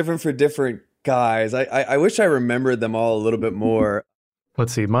it was different for different guys. I wish I remembered them all a little bit more.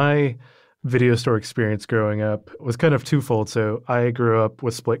 Let's see. My video store experience growing up was kind of twofold. So I grew up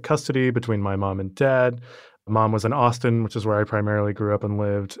with split custody between my mom and dad. Mom was in Austin, which is where I primarily grew up and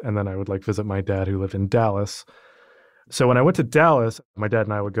lived. And then I would visit my dad who lived in Dallas. So when I went to Dallas, my dad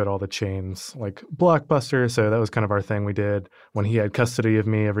and I would go to all the chains like Blockbuster. So that was kind of our thing we did when he had custody of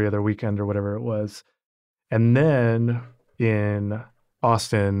me every other weekend or whatever it was. And then in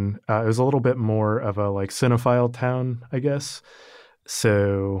Austin, it was a little bit more of a cinephile town, I guess.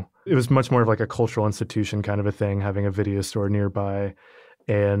 So it was much more of a cultural institution kind of a thing, having a video store nearby.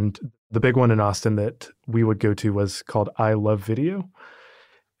 And the big one in Austin that we would go to was called I Love Video.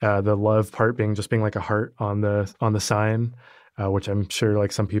 The love part being a heart on the sign, which I'm sure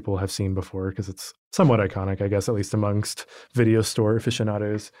some people have seen before because it's somewhat iconic, I guess, at least amongst video store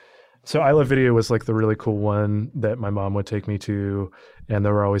aficionados. So I Love Video was the really cool one that my mom would take me to. And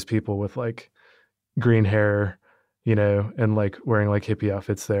there were always people with green hair, and wearing hippie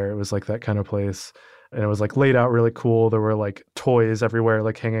outfits there. It was that kind of place. And it was laid out really cool. There were toys everywhere,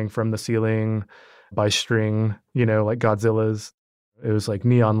 hanging from the ceiling by string, like Godzilla's. It was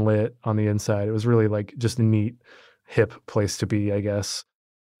neon lit on the inside. It was really just a neat, hip place to be, I guess.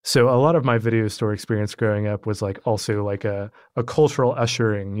 So a lot of my video store experience growing up was also a cultural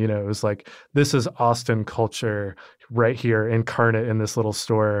ushering, it was this is Austin culture right here incarnate in this little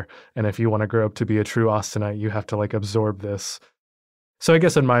store. And if you want to grow up to be a true Austinite, you have to absorb this. So I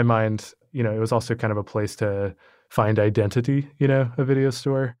guess in my mind, it was also kind of a place to find identity, a video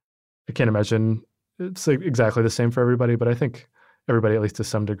store. I can't imagine it's exactly the same for everybody, but I think everybody, at least to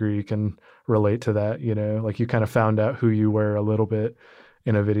some degree, can relate to that, you kind of found out who you were a little bit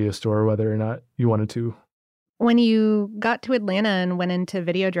in a video store, whether or not you wanted to. When you got to Atlanta and went into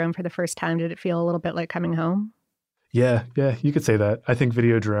Videodrome for the first time, did it feel a little bit like coming home? Yeah, you could say that. I think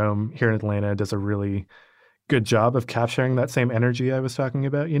Videodrome here in Atlanta does a really good job of capturing that same energy I was talking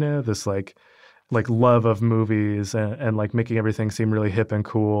about, this love of movies and making everything seem really hip and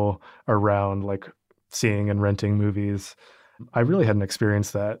cool around seeing and renting movies. I really hadn't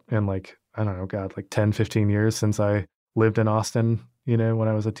experienced that in 10, 15 years since I lived in Austin. When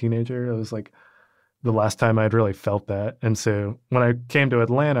I was a teenager, it was the last time I'd really felt that. And so when I came to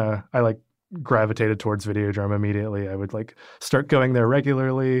Atlanta, I gravitated towards Videodrome immediately. I would start going there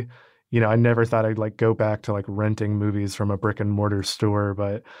regularly, I never thought I'd like go back to like renting movies from a brick and mortar store,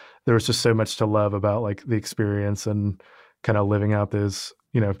 but there was just so much to love about like the experience and kind of living out those,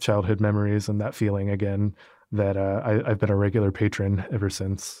 childhood memories and that feeling again that I've been a regular patron ever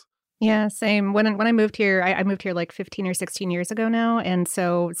since. Yeah, same. When I moved here, I moved here like 15 or 16 years ago now. And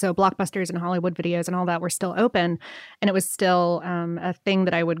so Blockbusters and Hollywood Videos and all that were still open. And it was still a thing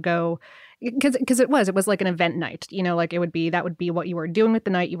that I would go, because it was like an event night, like that would be what you were doing with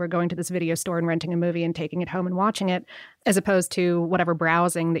the night. You were going to this video store and renting a movie and taking it home and watching it, as opposed to whatever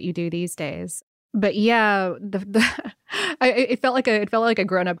browsing that you do these days. But yeah, it felt like a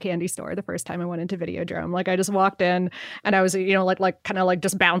grown-up candy store the first time I went into Videodrome. Like I just walked in and I was, like kind of like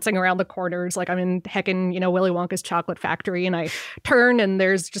just bouncing around the corners, like I'm in heckin', Willy Wonka's chocolate factory, and I turn and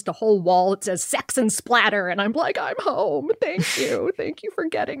there's just a whole wall that says sex and splatter, and I'm like, I'm home. Thank you for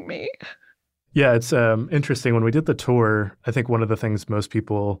getting me. Yeah, it's interesting. When we did the tour, I think one of the things most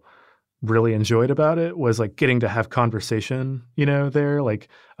people really enjoyed about it was like getting to have conversation, there, like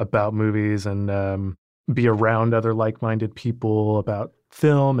about movies and be around other like-minded people about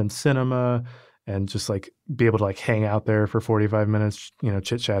film and cinema, and just like be able to like hang out there for 45 minutes,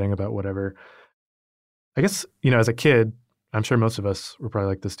 chit-chatting about whatever. I guess, as a kid, I'm sure most of us were probably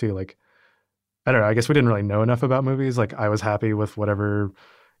like this too. Like, I don't know, I guess we didn't really know enough about movies. Like I was happy with whatever,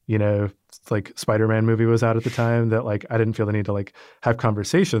 like Spider-Man movie was out at the time, that like I didn't feel the need to like have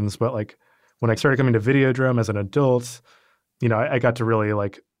conversations. But like when I started coming to Videodrome as an adult, I got to really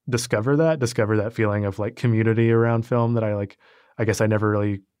like discover that feeling of like community around film that I guess I never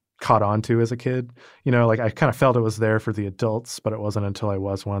really caught on to as a kid. Like I kind of felt it was there for the adults, but it wasn't until I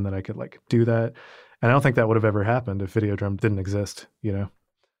was one that I could like do that. And I don't think that would have ever happened if Videodrome didn't exist,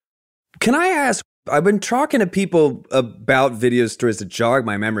 Can I ask, I've been talking to people about video stores to jog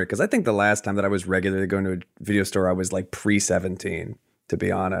my memory, because I think the last time that I was regularly going to a video store, I was like pre-17, to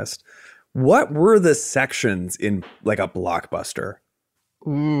be honest. What were the sections in like a Blockbuster?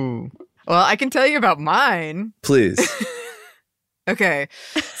 Ooh. Well, I can tell you about mine. Please. Okay.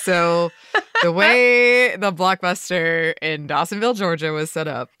 So the way the Blockbuster in Dawsonville, Georgia was set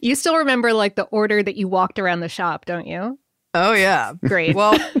up. You still remember like the order that you walked around the shop, don't you? Oh, yeah. Great.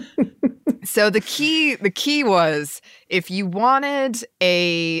 Well, so the key was if you wanted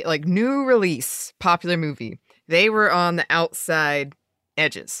a like new release popular movie, they were on the outside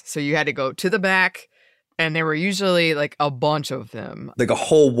edges. So you had to go to the back, and there were usually like a bunch of them. Like a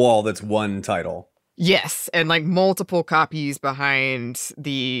whole wall that's one title. Yes, and like multiple copies behind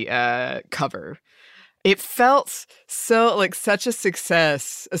the cover. It felt so like such a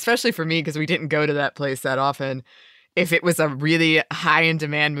success, especially for me because we didn't go to that place that often. If it was a really high in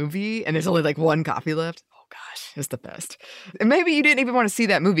demand movie and there's only like one copy left, oh gosh, it's the best. And maybe you didn't even want to see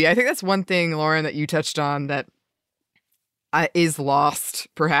that movie. I think that's one thing, Lauren, that you touched on that is lost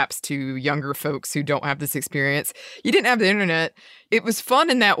perhaps to younger folks who don't have this experience. You didn't have the internet. It was fun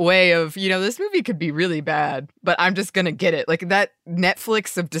in that way of, this movie could be really bad, but I'm just going to get it. Like that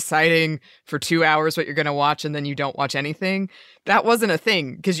Netflix of deciding for 2 hours what you're going to watch and then you don't watch anything. That wasn't a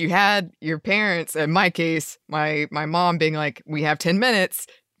thing because you had your parents, in my case, my mom being like, we have 10 minutes,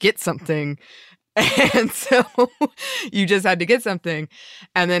 get something. And so you just had to get something.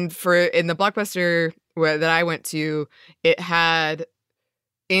 And then in the Blockbuster that I went to, it had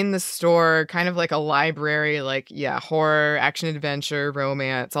in the store kind of like a library, like, horror, action, adventure,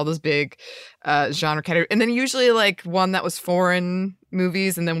 romance, all those big genre categories. And then usually like one that was foreign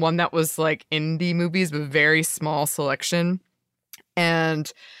movies and then one that was like indie movies with very small selection.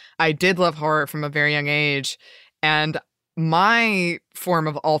 And I did love horror from a very young age. And my form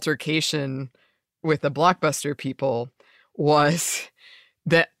of altercation with the Blockbuster people was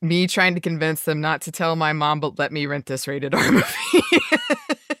that me trying to convince them not to tell my mom, but let me rent this rated R movie,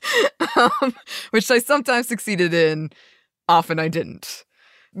 which I sometimes succeeded in. Often I didn't,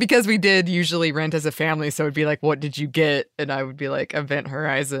 because we did usually rent as a family. So it'd be like, what did you get? And I would be like, Event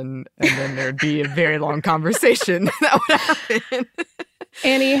Horizon. And then there'd be a very long conversation that would happen.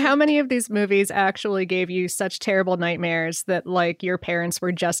 Annie, how many of these movies actually gave you such terrible nightmares that like your parents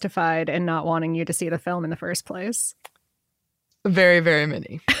were justified in not wanting you to see the film in the first place? Very, very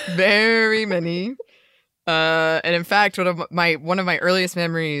many. Very many. And in fact, one of my earliest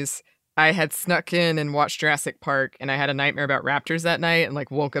memories, I had snuck in and watched Jurassic Park, and I had a nightmare about raptors that night and like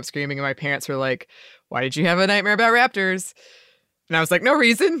woke up screaming, and my parents were like, why did you have a nightmare about raptors? And I was like, no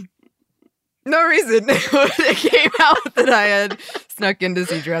reason. No reason. It came out that I had snuck in to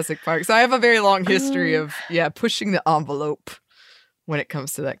see Jurassic Park. So I have a very long history of, pushing the envelope when it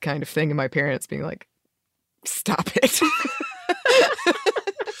comes to that kind of thing. And my parents being like, stop it.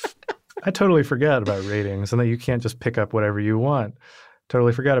 I totally forget about ratings and that you can't just pick up whatever you want.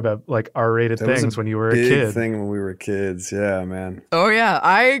 Totally forgot about like R-rated That was things when you were a big kid. thing when we were kids. Yeah, man. Oh yeah,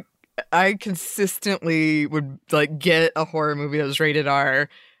 I consistently would like get a horror movie that was rated R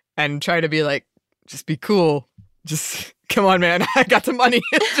and try to be like, just be cool. Just come on, man. I got the money.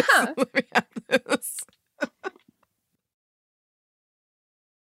 Just let me have this.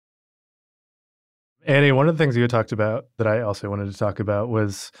 Annie, one of the things you had talked about that I also wanted to talk about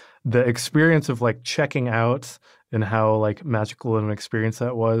was the experience of like checking out and how like magical of an experience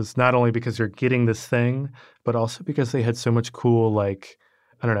that was, not only because you're getting this thing, but also because they had so much cool, like,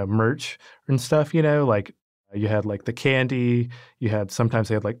 I don't know, merch and stuff, you know, like you had like the candy, sometimes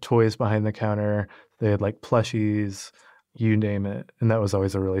they had like toys behind the counter, they had like plushies, you name it. And that was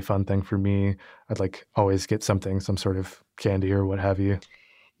always a really fun thing for me. I'd like always get some sort of candy or what have you.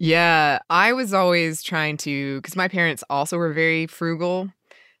 Yeah, I was always trying to, because my parents also were very frugal,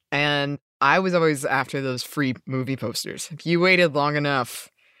 and I was always after those free movie posters. If you waited long enough,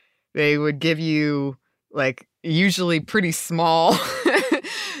 they would give you like usually pretty small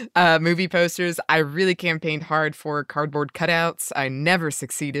movie posters. I really campaigned hard for cardboard cutouts. I never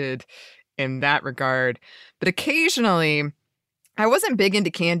succeeded in that regard. But occasionally, I wasn't big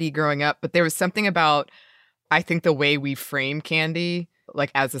into candy growing up, but there was something about, I think, the way we frame candy,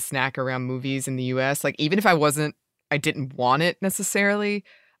 like as a snack around movies in the US, like even if I didn't want it necessarily,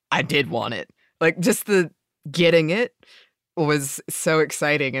 I did want it. Like just the getting it was so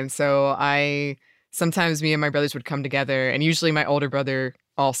exciting. And so sometimes me and my brothers would come together, and usually my older brother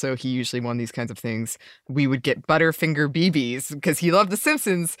also, he usually won these kinds of things. We would get Butterfinger BBs because he loved The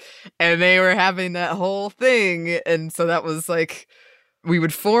Simpsons and they were having that whole thing. And so that was like, we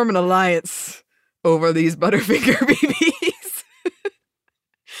would form an alliance over these Butterfinger BBs.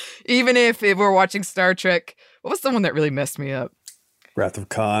 Even if we're watching Star Trek, what was the one that really messed me up? Wrath of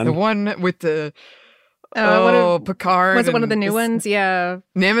Khan. The one with the Picard. Was it one of the new ones? Yeah.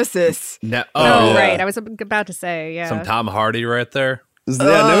 Nemesis. Right. I was about to say, yeah. Some Tom Hardy right there.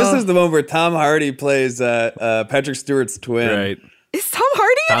 Yeah, Nemesis is the one where Tom Hardy plays Patrick Stewart's twin. Right. Is Tom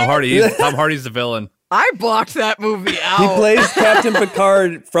Hardy in it? Tom Hardy's the villain. I blocked that movie out. He plays Captain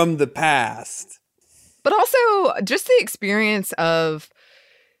Picard from the past. But also, just the experience of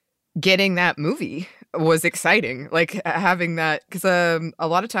getting that movie was exciting. Like having that, because a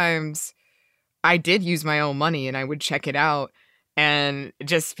lot of times I did use my own money and I would check it out, and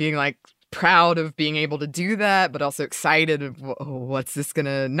just being like proud of being able to do that, but also excited of what's this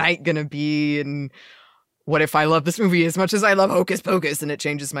night gonna be, and what if I love this movie as much as I love Hocus Pocus and it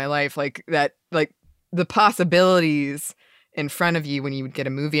changes my life, like that, like the possibilities in front of you when you would get a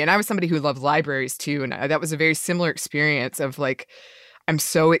movie. And I was somebody who loved libraries too, and that was a very similar experience of like, I'm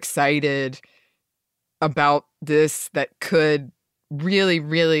so excited about this that could really,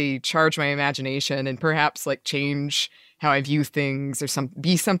 really charge my imagination and perhaps like change how I view things, or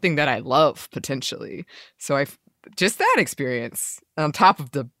be something that I love potentially. So just that experience on top of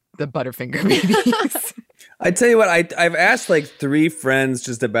the Butterfinger babies. I tell you what, I've asked like 3 friends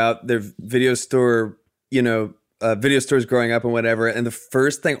just about their video store, video stores growing up and whatever, and the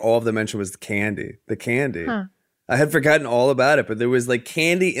first thing all of them mentioned was the candy. Huh. I had forgotten all about it, but there was like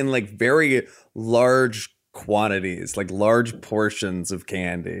candy in like very large quantities, like large portions of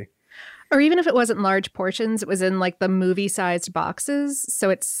candy. Or even if it wasn't large portions, it was in like the movie-sized boxes. So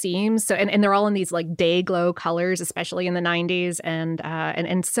it seems so, and they're all in these like day glow colors, especially in the 90s,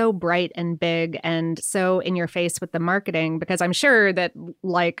 and so bright and big and so in your face with the marketing. Because I'm sure that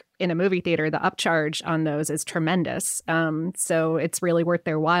like in a movie theater, the upcharge on those is tremendous. So it's really worth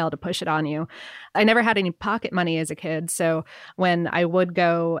their while to push it on you. I never had any pocket money as a kid, so when I would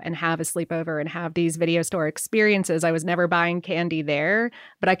go and have a sleepover and have these video store experiences, I was never buying candy there,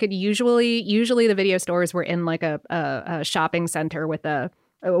 but I could usually the video stores were in like a shopping center with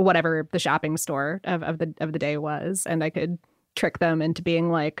whatever the shopping store of the day was, and I could trick them into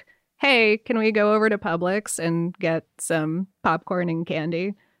being like, hey, can we go over to Publix and get some popcorn and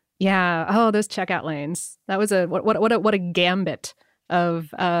candy? Yeah. Oh, those checkout lanes. That was what a gambit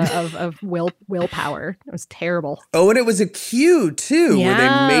of willpower. It was terrible. Oh, and it was a queue too, where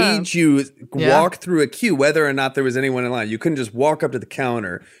they made you walk through a queue, whether or not there was anyone in line. You couldn't just walk up to the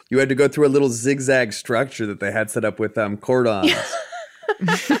counter. You had to go through a little zigzag structure that they had set up with cordons.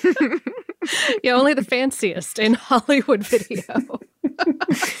 Yeah, only the fanciest in Hollywood video.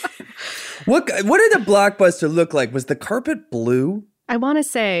 What did the Blockbuster look like? Was the carpet blue? I want to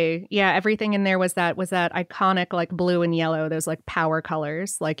say, yeah, everything in there was that iconic like blue and yellow, those like power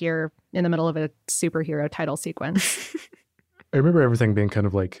colors, like you're in the middle of a superhero title sequence. I remember everything being kind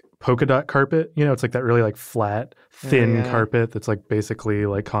of like polka dot carpet. It's like that really like flat, thin carpet that's like basically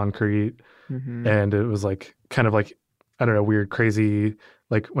like concrete. Mm-hmm. And it was like kind of like, I don't know, weird, crazy,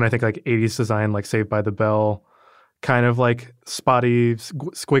 like when I think like 80s design, like Saved by the Bell, kind of like spotty,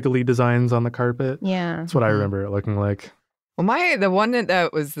 squiggly designs on the carpet. Yeah. That's what I remember it looking like. Well, the one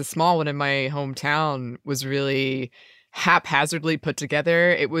that was the small one in my hometown was really haphazardly put together.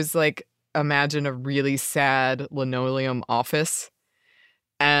 It was like, imagine a really sad linoleum office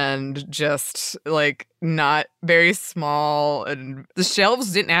and just like not very small. And the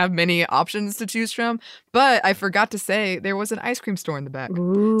shelves didn't have many options to choose from. But I forgot to say there was an ice cream store in the back.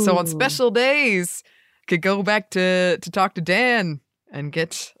 Ooh. So on special days, could go back to talk to Dan and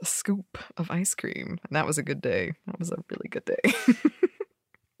get a scoop of ice cream. And that was a good day. That was a really good day.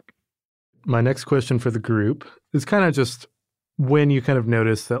 My next question for the group is kind of just when you kind of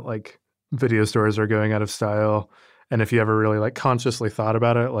notice that like video stores are going out of style, and if you ever really like consciously thought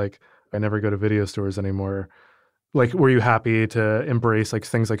about it, like I never go to video stores anymore. Like, were you happy to embrace like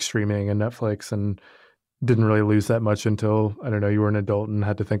things like streaming and Netflix and didn't really lose that much until, I don't know, you were an adult and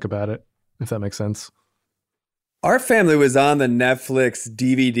had to think about it, if that makes sense? Our family was on the Netflix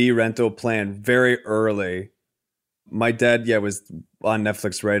DVD rental plan very early. My dad, was on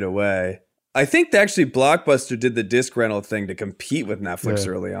Netflix right away. I think actually Blockbuster did the disc rental thing to compete with Netflix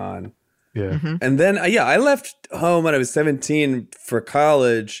early on. Yeah. And then, I left home when I was 17 for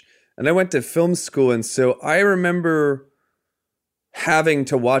college, and I went to film school. And so I remember having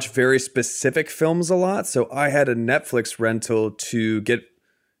to watch very specific films a lot. So I had a Netflix rental to get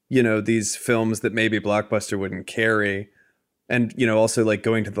these films that maybe Blockbuster wouldn't carry. And, also like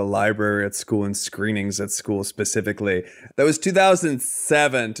going to the library at school and screenings at school specifically. That was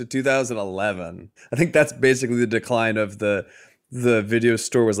 2007 to 2011. I think that's basically the decline of the video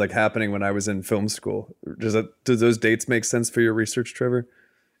store was like happening when I was in film school. Do those dates make sense for your research, Trevor?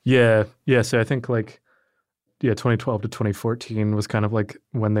 Yeah. So I think 2012 to 2014 was kind of like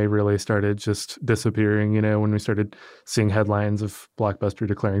when they really started just disappearing, when we started seeing headlines of Blockbuster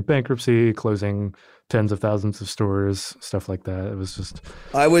declaring bankruptcy, closing tens of thousands of stores, stuff like that. It was just...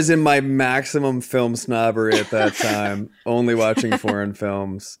 I was in my maximum film snobbery at that time, only watching foreign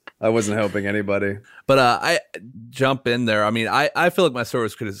films. I wasn't helping anybody. But I jump in there. I mean, I feel like my story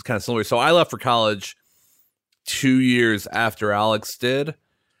was kind of similar. So I left for college 2 years after Alex did.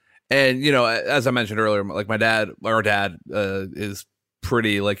 And, as I mentioned earlier, like our dad is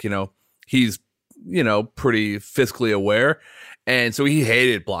pretty he's, pretty fiscally aware. And so he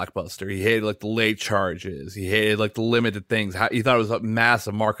hated Blockbuster. He hated like the late charges. He hated like the limited things. He thought it was a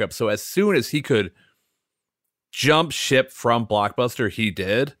massive markup. So as soon as he could jump ship from Blockbuster, he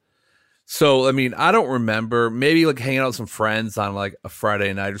did. So, I mean, I don't remember maybe like hanging out with some friends on like a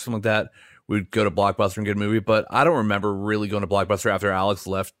Friday night or something like that. We'd go to Blockbuster and get a movie, but I don't remember really going to Blockbuster after Alex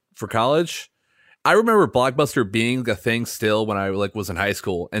left for college. I remember Blockbuster being a thing still when I was in high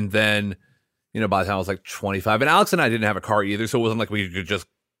school. And then, by the time I was like 25, and Alex and I didn't have a car either. So it wasn't like we could just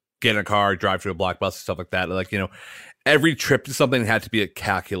get in a car, drive to a Blockbuster, stuff like that. Like, every trip to something had to be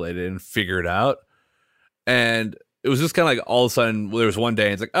calculated and figured out. And it was just kind of like all of a sudden there was one day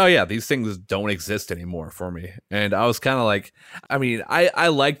and it's like, oh yeah, these things don't exist anymore for me. And I was kind of like, I mean, I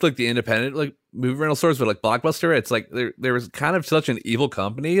liked like the independent like movie rental stores, but like Blockbuster, it's like there was kind of such an evil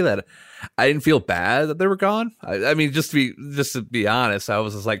company that I didn't feel bad that they were gone. I mean, just to be honest, I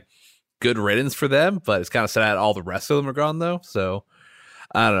was just like, good riddance for them, but it's kind of sad all the rest of them are gone though. So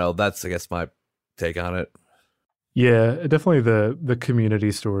I don't know. That's I guess my take on it. Yeah, definitely the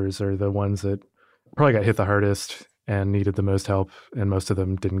community stores are the ones that probably got hit the hardest and needed the most help, and most of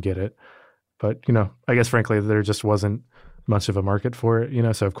them didn't get it. But, I guess frankly, there just wasn't much of a market for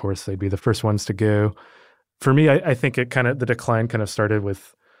it, so of course they'd be the first ones to go. For me, I think the decline kind of started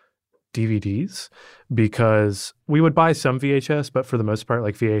with DVDs, because we would buy some VHS, but for the most part,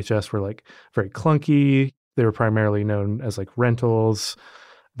 like VHS were like very clunky. They were primarily known as like rentals.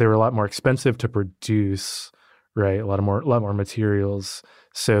 They were a lot more expensive to produce, right? A lot more materials.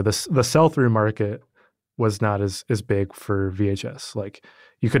 So the sell-through market was not as big for VHS. Like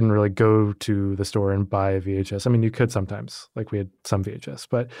you couldn't really go to the store and buy a VHS. I mean, you could sometimes, like we had some VHS,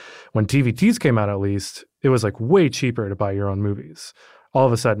 but when DVDs came out, at least it was like way cheaper to buy your own movies. All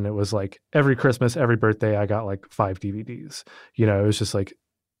of a sudden it was like every Christmas, every birthday, I got like 5 DVDs. It was just like,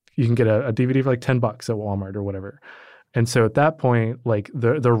 you can get a DVD for like $10 at Walmart or whatever. And so at that point, like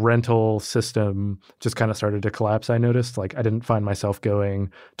the rental system just kind of started to collapse. I noticed like I didn't find myself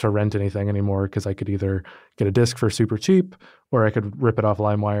going to rent anything anymore because I could either get a disc for super cheap or I could rip it off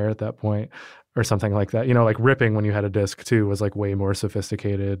LimeWire at that point or something like that. Like ripping when you had a disc too was like way more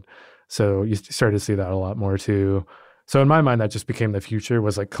sophisticated. So you started to see that a lot more too. So in my mind, that just became the future,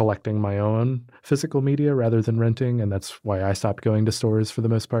 was like collecting my own physical media rather than renting. And that's why I stopped going to stores for the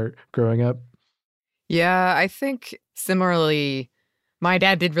most part growing up. Yeah, I think similarly, my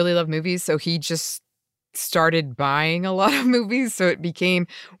dad did really love movies, so he just started buying a lot of movies. So it became,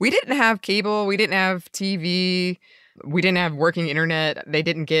 we didn't have cable, we didn't have TV, we didn't have working internet. They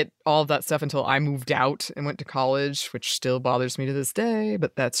didn't get all of that stuff until I moved out and went to college, which still bothers me to this day,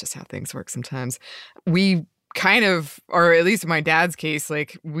 but that's just how things work sometimes. We kind of, or at least in my dad's case,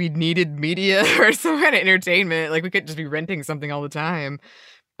 like we needed media or some kind of entertainment. Like we couldn't just be renting something all the time,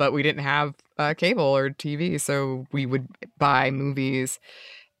 but we didn't have cable or TV, so we would buy movies.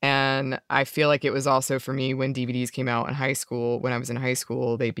 And I feel like it was also for me when DVDs came out in high school. When I was in high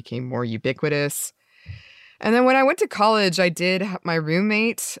school, they became more ubiquitous. And then when I went to college, I did, my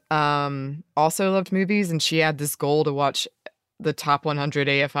roommate also loved movies, and she had this goal to watch the top 100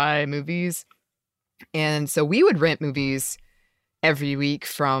 AFI movies. And so we would rent movies every week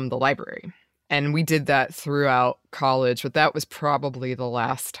from the library. And we did that throughout college, but that was probably the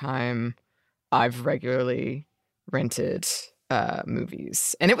last time I've regularly rented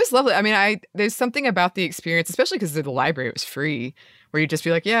movies. And it was lovely. I mean, there's something about the experience, especially because the library was free, where you just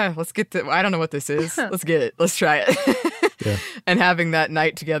be like, yeah, let's get to, I don't know what this is. Let's get it. Let's try it. Yeah. And having that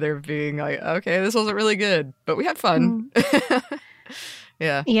night together being like, okay, this wasn't really good, but we had fun.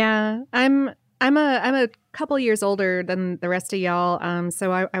 Yeah. Yeah. I'm a couple years older than the rest of y'all.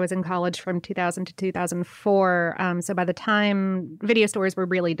 So I was in college from 2000 to 2004. So by the time video stores were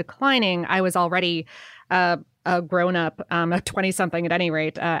really declining, I was already a grown-up, a 20-something at any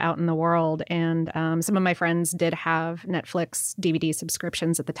rate, out in the world. And some of my friends did have Netflix DVD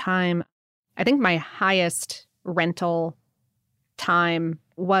subscriptions at the time. I think my highest rental time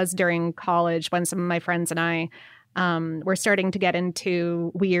was during college when some of my friends and I we're starting to get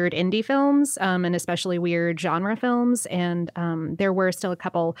into weird indie films, and especially weird genre films. And there were still a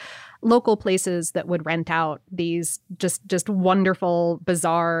couple local places that would rent out these just wonderful,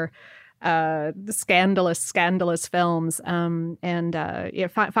 bizarre, scandalous films.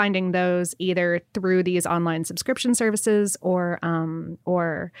 Finding those either through these online subscription services or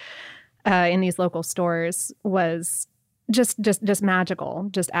in these local stores was just magical,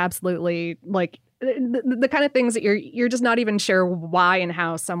 just absolutely like the kind of things that you're just not even sure why and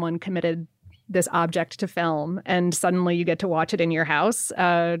how someone committed this object to film, and suddenly you get to watch it in your house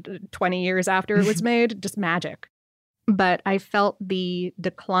 20 years after it was made. Just magic. But I felt the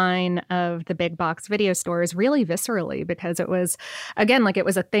decline of the big box video stores really viscerally, because it was, again, like it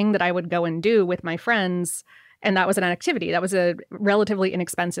was a thing that I would go and do with my friends, and that was an activity. That was a relatively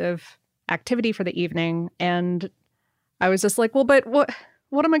inexpensive activity for the evening, and I was just like, well, but what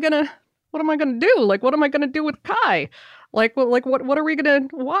am I gonna do? Like, what am I gonna do with Kai? What are we gonna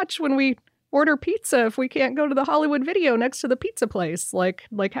watch when we order pizza if we can't go to the Hollywood Video next to the pizza place? Like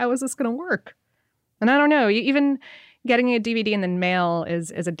how is this gonna work? And I don't know. Even getting a DVD in the mail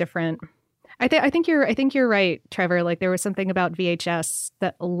is a different. I think you're right, Trevor. Like there was something about VHS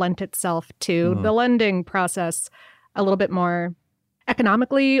that lent itself to the lending process a little bit more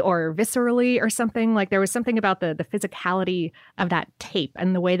economically or viscerally or something. Like there was something about the physicality of that tape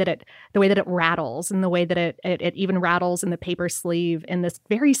and the way that it rattles, and the way that it even rattles in the paper sleeve in this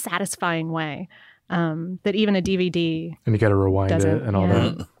very satisfying way that even a DVD, and you got to rewind it and all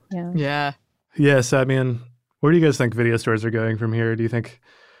that. Yeah. Yes, I mean, where do you guys think video stores are going from here? Do you think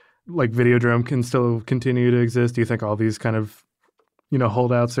like Videodrome can still continue to exist? Do you think all these kind of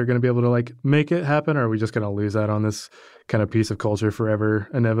holdouts are going to be able to like make it happen, or are we just going to lose out on this kind of piece of culture forever,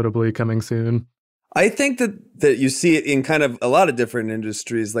 inevitably coming soon? I think that you see it in kind of a lot of different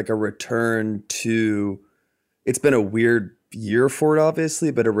industries, like a return to, it's been a weird year for it,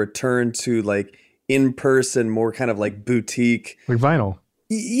 obviously, but a return to like in-person, more kind of like boutique. Like vinyl.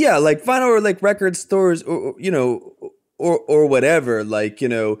 Yeah, like vinyl, or like record stores, or or whatever, like,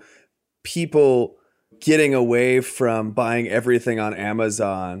 people getting away from buying everything on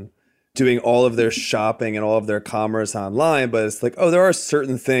Amazon, doing all of their shopping and all of their commerce online. But it's like, oh, there are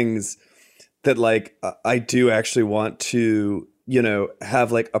certain things that like I do actually want to,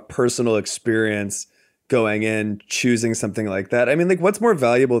 have like a personal experience going in, choosing something like that. I mean, like what's more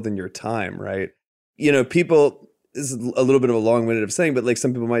valuable than your time, right? People, this is a little bit of a long-winded of saying, but like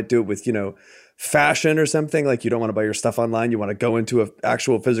some people might do it with, fashion or something. Like you don't want to buy your stuff online. You want to go into an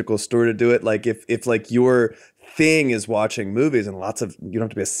actual physical store to do it. Like if like your thing is watching movies, and you don't have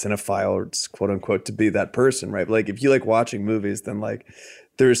to be a cinephile or quote unquote to be that person, right? But like if you like watching movies, then like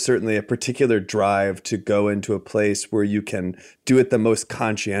there's certainly a particular drive to go into a place where you can do it the most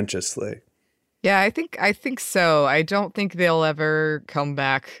conscientiously. Yeah, I think so. I don't think they'll ever come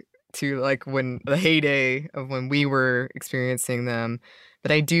back to like when the heyday of when we were experiencing them,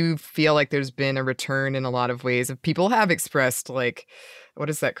 But I do feel like there's been a return in a lot of ways. People have expressed, like, what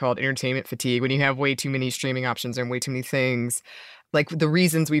is that called? Entertainment fatigue, when you have way too many streaming options and way too many things. Like the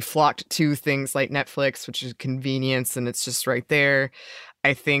reasons we flocked to things like Netflix, which is convenience and it's just right there.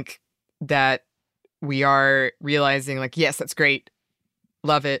 I think that we are realizing, like, yes, that's great.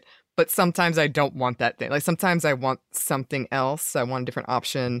 Love it. But sometimes I don't want that thing. Like sometimes I want something else. I want a different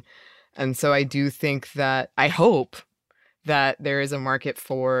option. And so I do think that, I hope that there is a market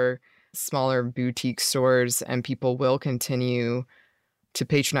for smaller boutique stores and people will continue to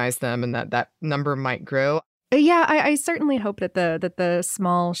patronize them and that number might grow. Yeah, I certainly hope that the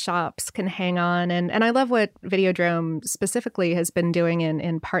small shops can hang on. And I love what Videodrome specifically has been doing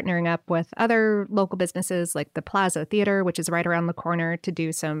in partnering up with other local businesses like the Plaza Theater, which is right around the corner, to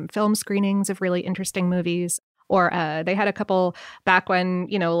do some film screenings of really interesting movies. Or they had a couple back when,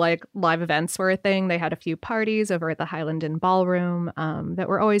 like live events were a thing. They had a few parties over at the Highland Inn Ballroom that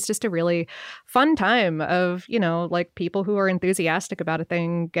were always just a really fun time of, like people who are enthusiastic about a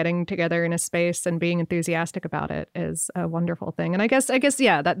thing getting together in a space and being enthusiastic about it is a wonderful thing. And I guess,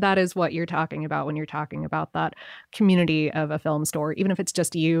 yeah, that is what you're talking about when you're talking about that community of a film store, even if it's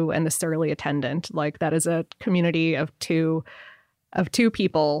just you and the surly attendant. Like that is a community of two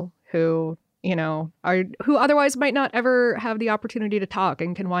people who who otherwise might not ever have the opportunity to talk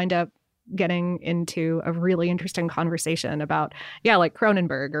and can wind up getting into a really interesting conversation about, like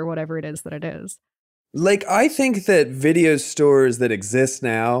Cronenberg or whatever it is that it is. Like, I think that video stores that exist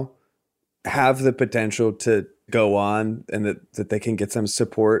now have the potential to go on and that they can get some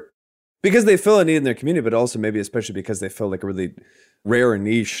support because they fill a need in their community, but also maybe especially because they feel like a really rare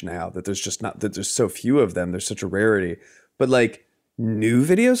niche now that there's so few of them. There's such a rarity. But like new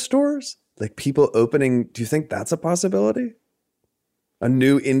video stores? Like people opening, do you think that's a possibility? A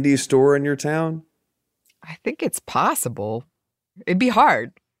new indie store in your town? I think it's possible. It'd be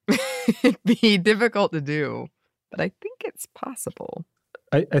hard. It'd be difficult to do, but I think it's possible.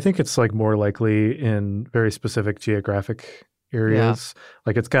 I think it's like more likely in very specific geographic areas. Yeah.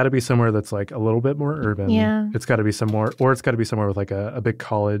 Like it's got to be somewhere that's like a little bit more urban. Yeah. It's got to be somewhere with like a big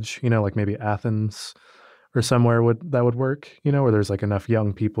college, like maybe Athens or somewhere that would work, where there's like enough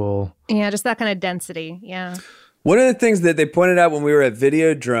young people. Yeah, just that kind of density. Yeah. One of the things that they pointed out when we were at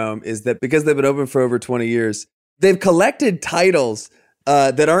Videodrome is that because they've been open for over 20 years, they've collected titles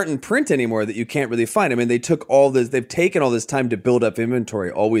that aren't in print anymore that you can't really find. I mean, they've taken all this time to build up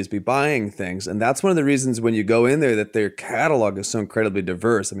inventory, always be buying things. And that's one of the reasons when you go in there that their catalog is so incredibly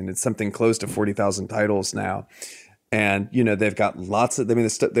diverse. I mean, it's something close to 40,000 titles now. And, they've got lots of,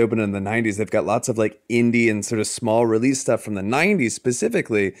 they opened in the 90s. They've got lots of like indie and sort of small release stuff from the 90s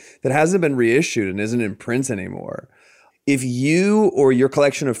specifically that hasn't been reissued and isn't in print anymore. If you or your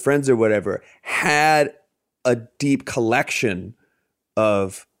collection of friends or whatever had a deep collection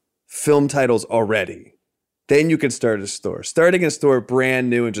of film titles already, then you could start a store. Starting a store brand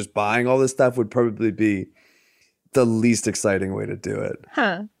new and just buying all this stuff would probably be the least exciting way to do it.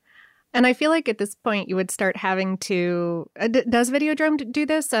 Huh. And I feel like at this point you would start having to, does Videodrome do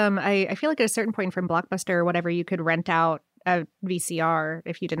this? I feel like at a certain point from Blockbuster or whatever, you could rent out a VCR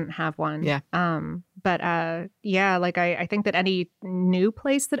if you didn't have one. Yeah. Like I think that any new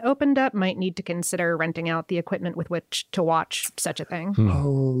place that opened up might need to consider renting out the equipment with which to watch such a thing.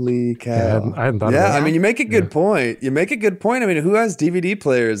 Holy cow. Yeah, I hadn't thought about that. I mean, you make a good point. I mean, who has DVD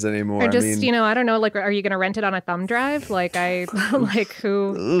players anymore? Or just, I don't know, like, are you going to rent it on a thumb drive? Like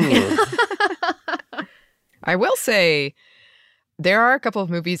who? I will say there are a couple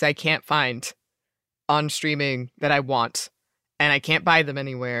of movies I can't find on streaming that I want, and I can't buy them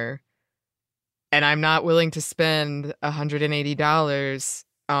anywhere. And I'm not willing to spend $180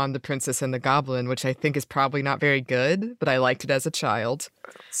 on The Princess and the Goblin, which I think is probably not very good, but I liked it as a child.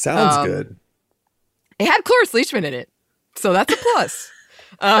 Sounds good. It had Cloris Leachman in it, so that's a plus.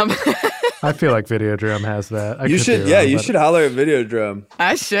 I feel like Videodrome has that. You should holler at Videodrome.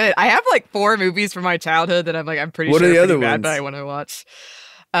 I should. I have like 4 movies from my childhood that I'm pretty sure are the other bad, ones? but I want to watch.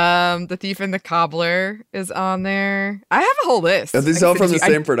 The Thief and the Cobbler is on there. I have a whole list. Are these all from the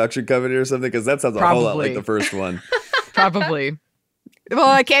same production company or something? Because that sounds a whole lot like the first one. Probably. Well,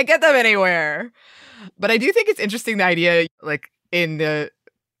 I can't get them anywhere. But I do think it's interesting, the idea, like in the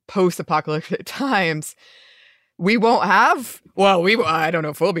post-apocalyptic times, we won't have, I don't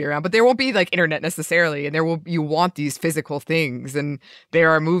know if we'll be around, but there won't be like internet necessarily. And you want these physical things. And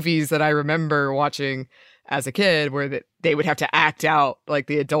there are movies that I remember watching as a kid where they would have to act out, like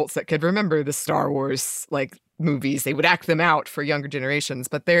the adults that could remember the Star Wars like movies, they would act them out for younger generations.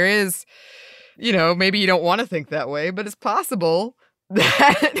 But there is, maybe you don't want to think that way, but it's possible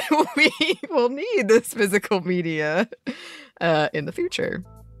that we will need this physical media. in the future.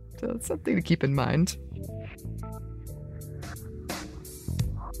 So it's something to keep in mind.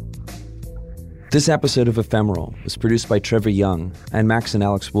 This episode of Ephemeral was produced by Trevor Young and Max and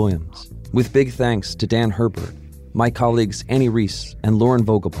Alex Williams, with big thanks to Dan Herbert, my colleagues Annie Reese and Lauren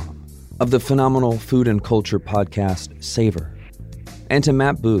Vogelbaum of the phenomenal food and culture podcast Savor, and to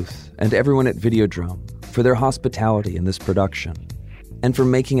Matt Booth and everyone at Videodrome for their hospitality in this production, and for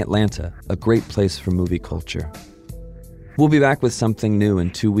making Atlanta a great place for movie culture. We'll be back with something new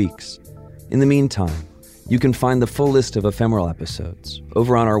in 2 weeks. In the meantime, you can find the full list of Ephemeral episodes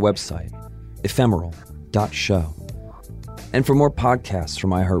over on our website, ephemeral.show. And for more podcasts from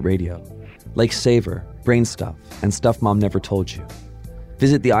iHeartRadio, like Savor, Brainstuff, and Stuff Mom Never Told You,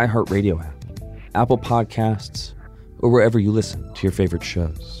 visit the iHeartRadio app, Apple Podcasts, or wherever you listen to your favorite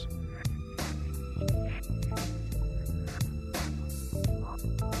shows.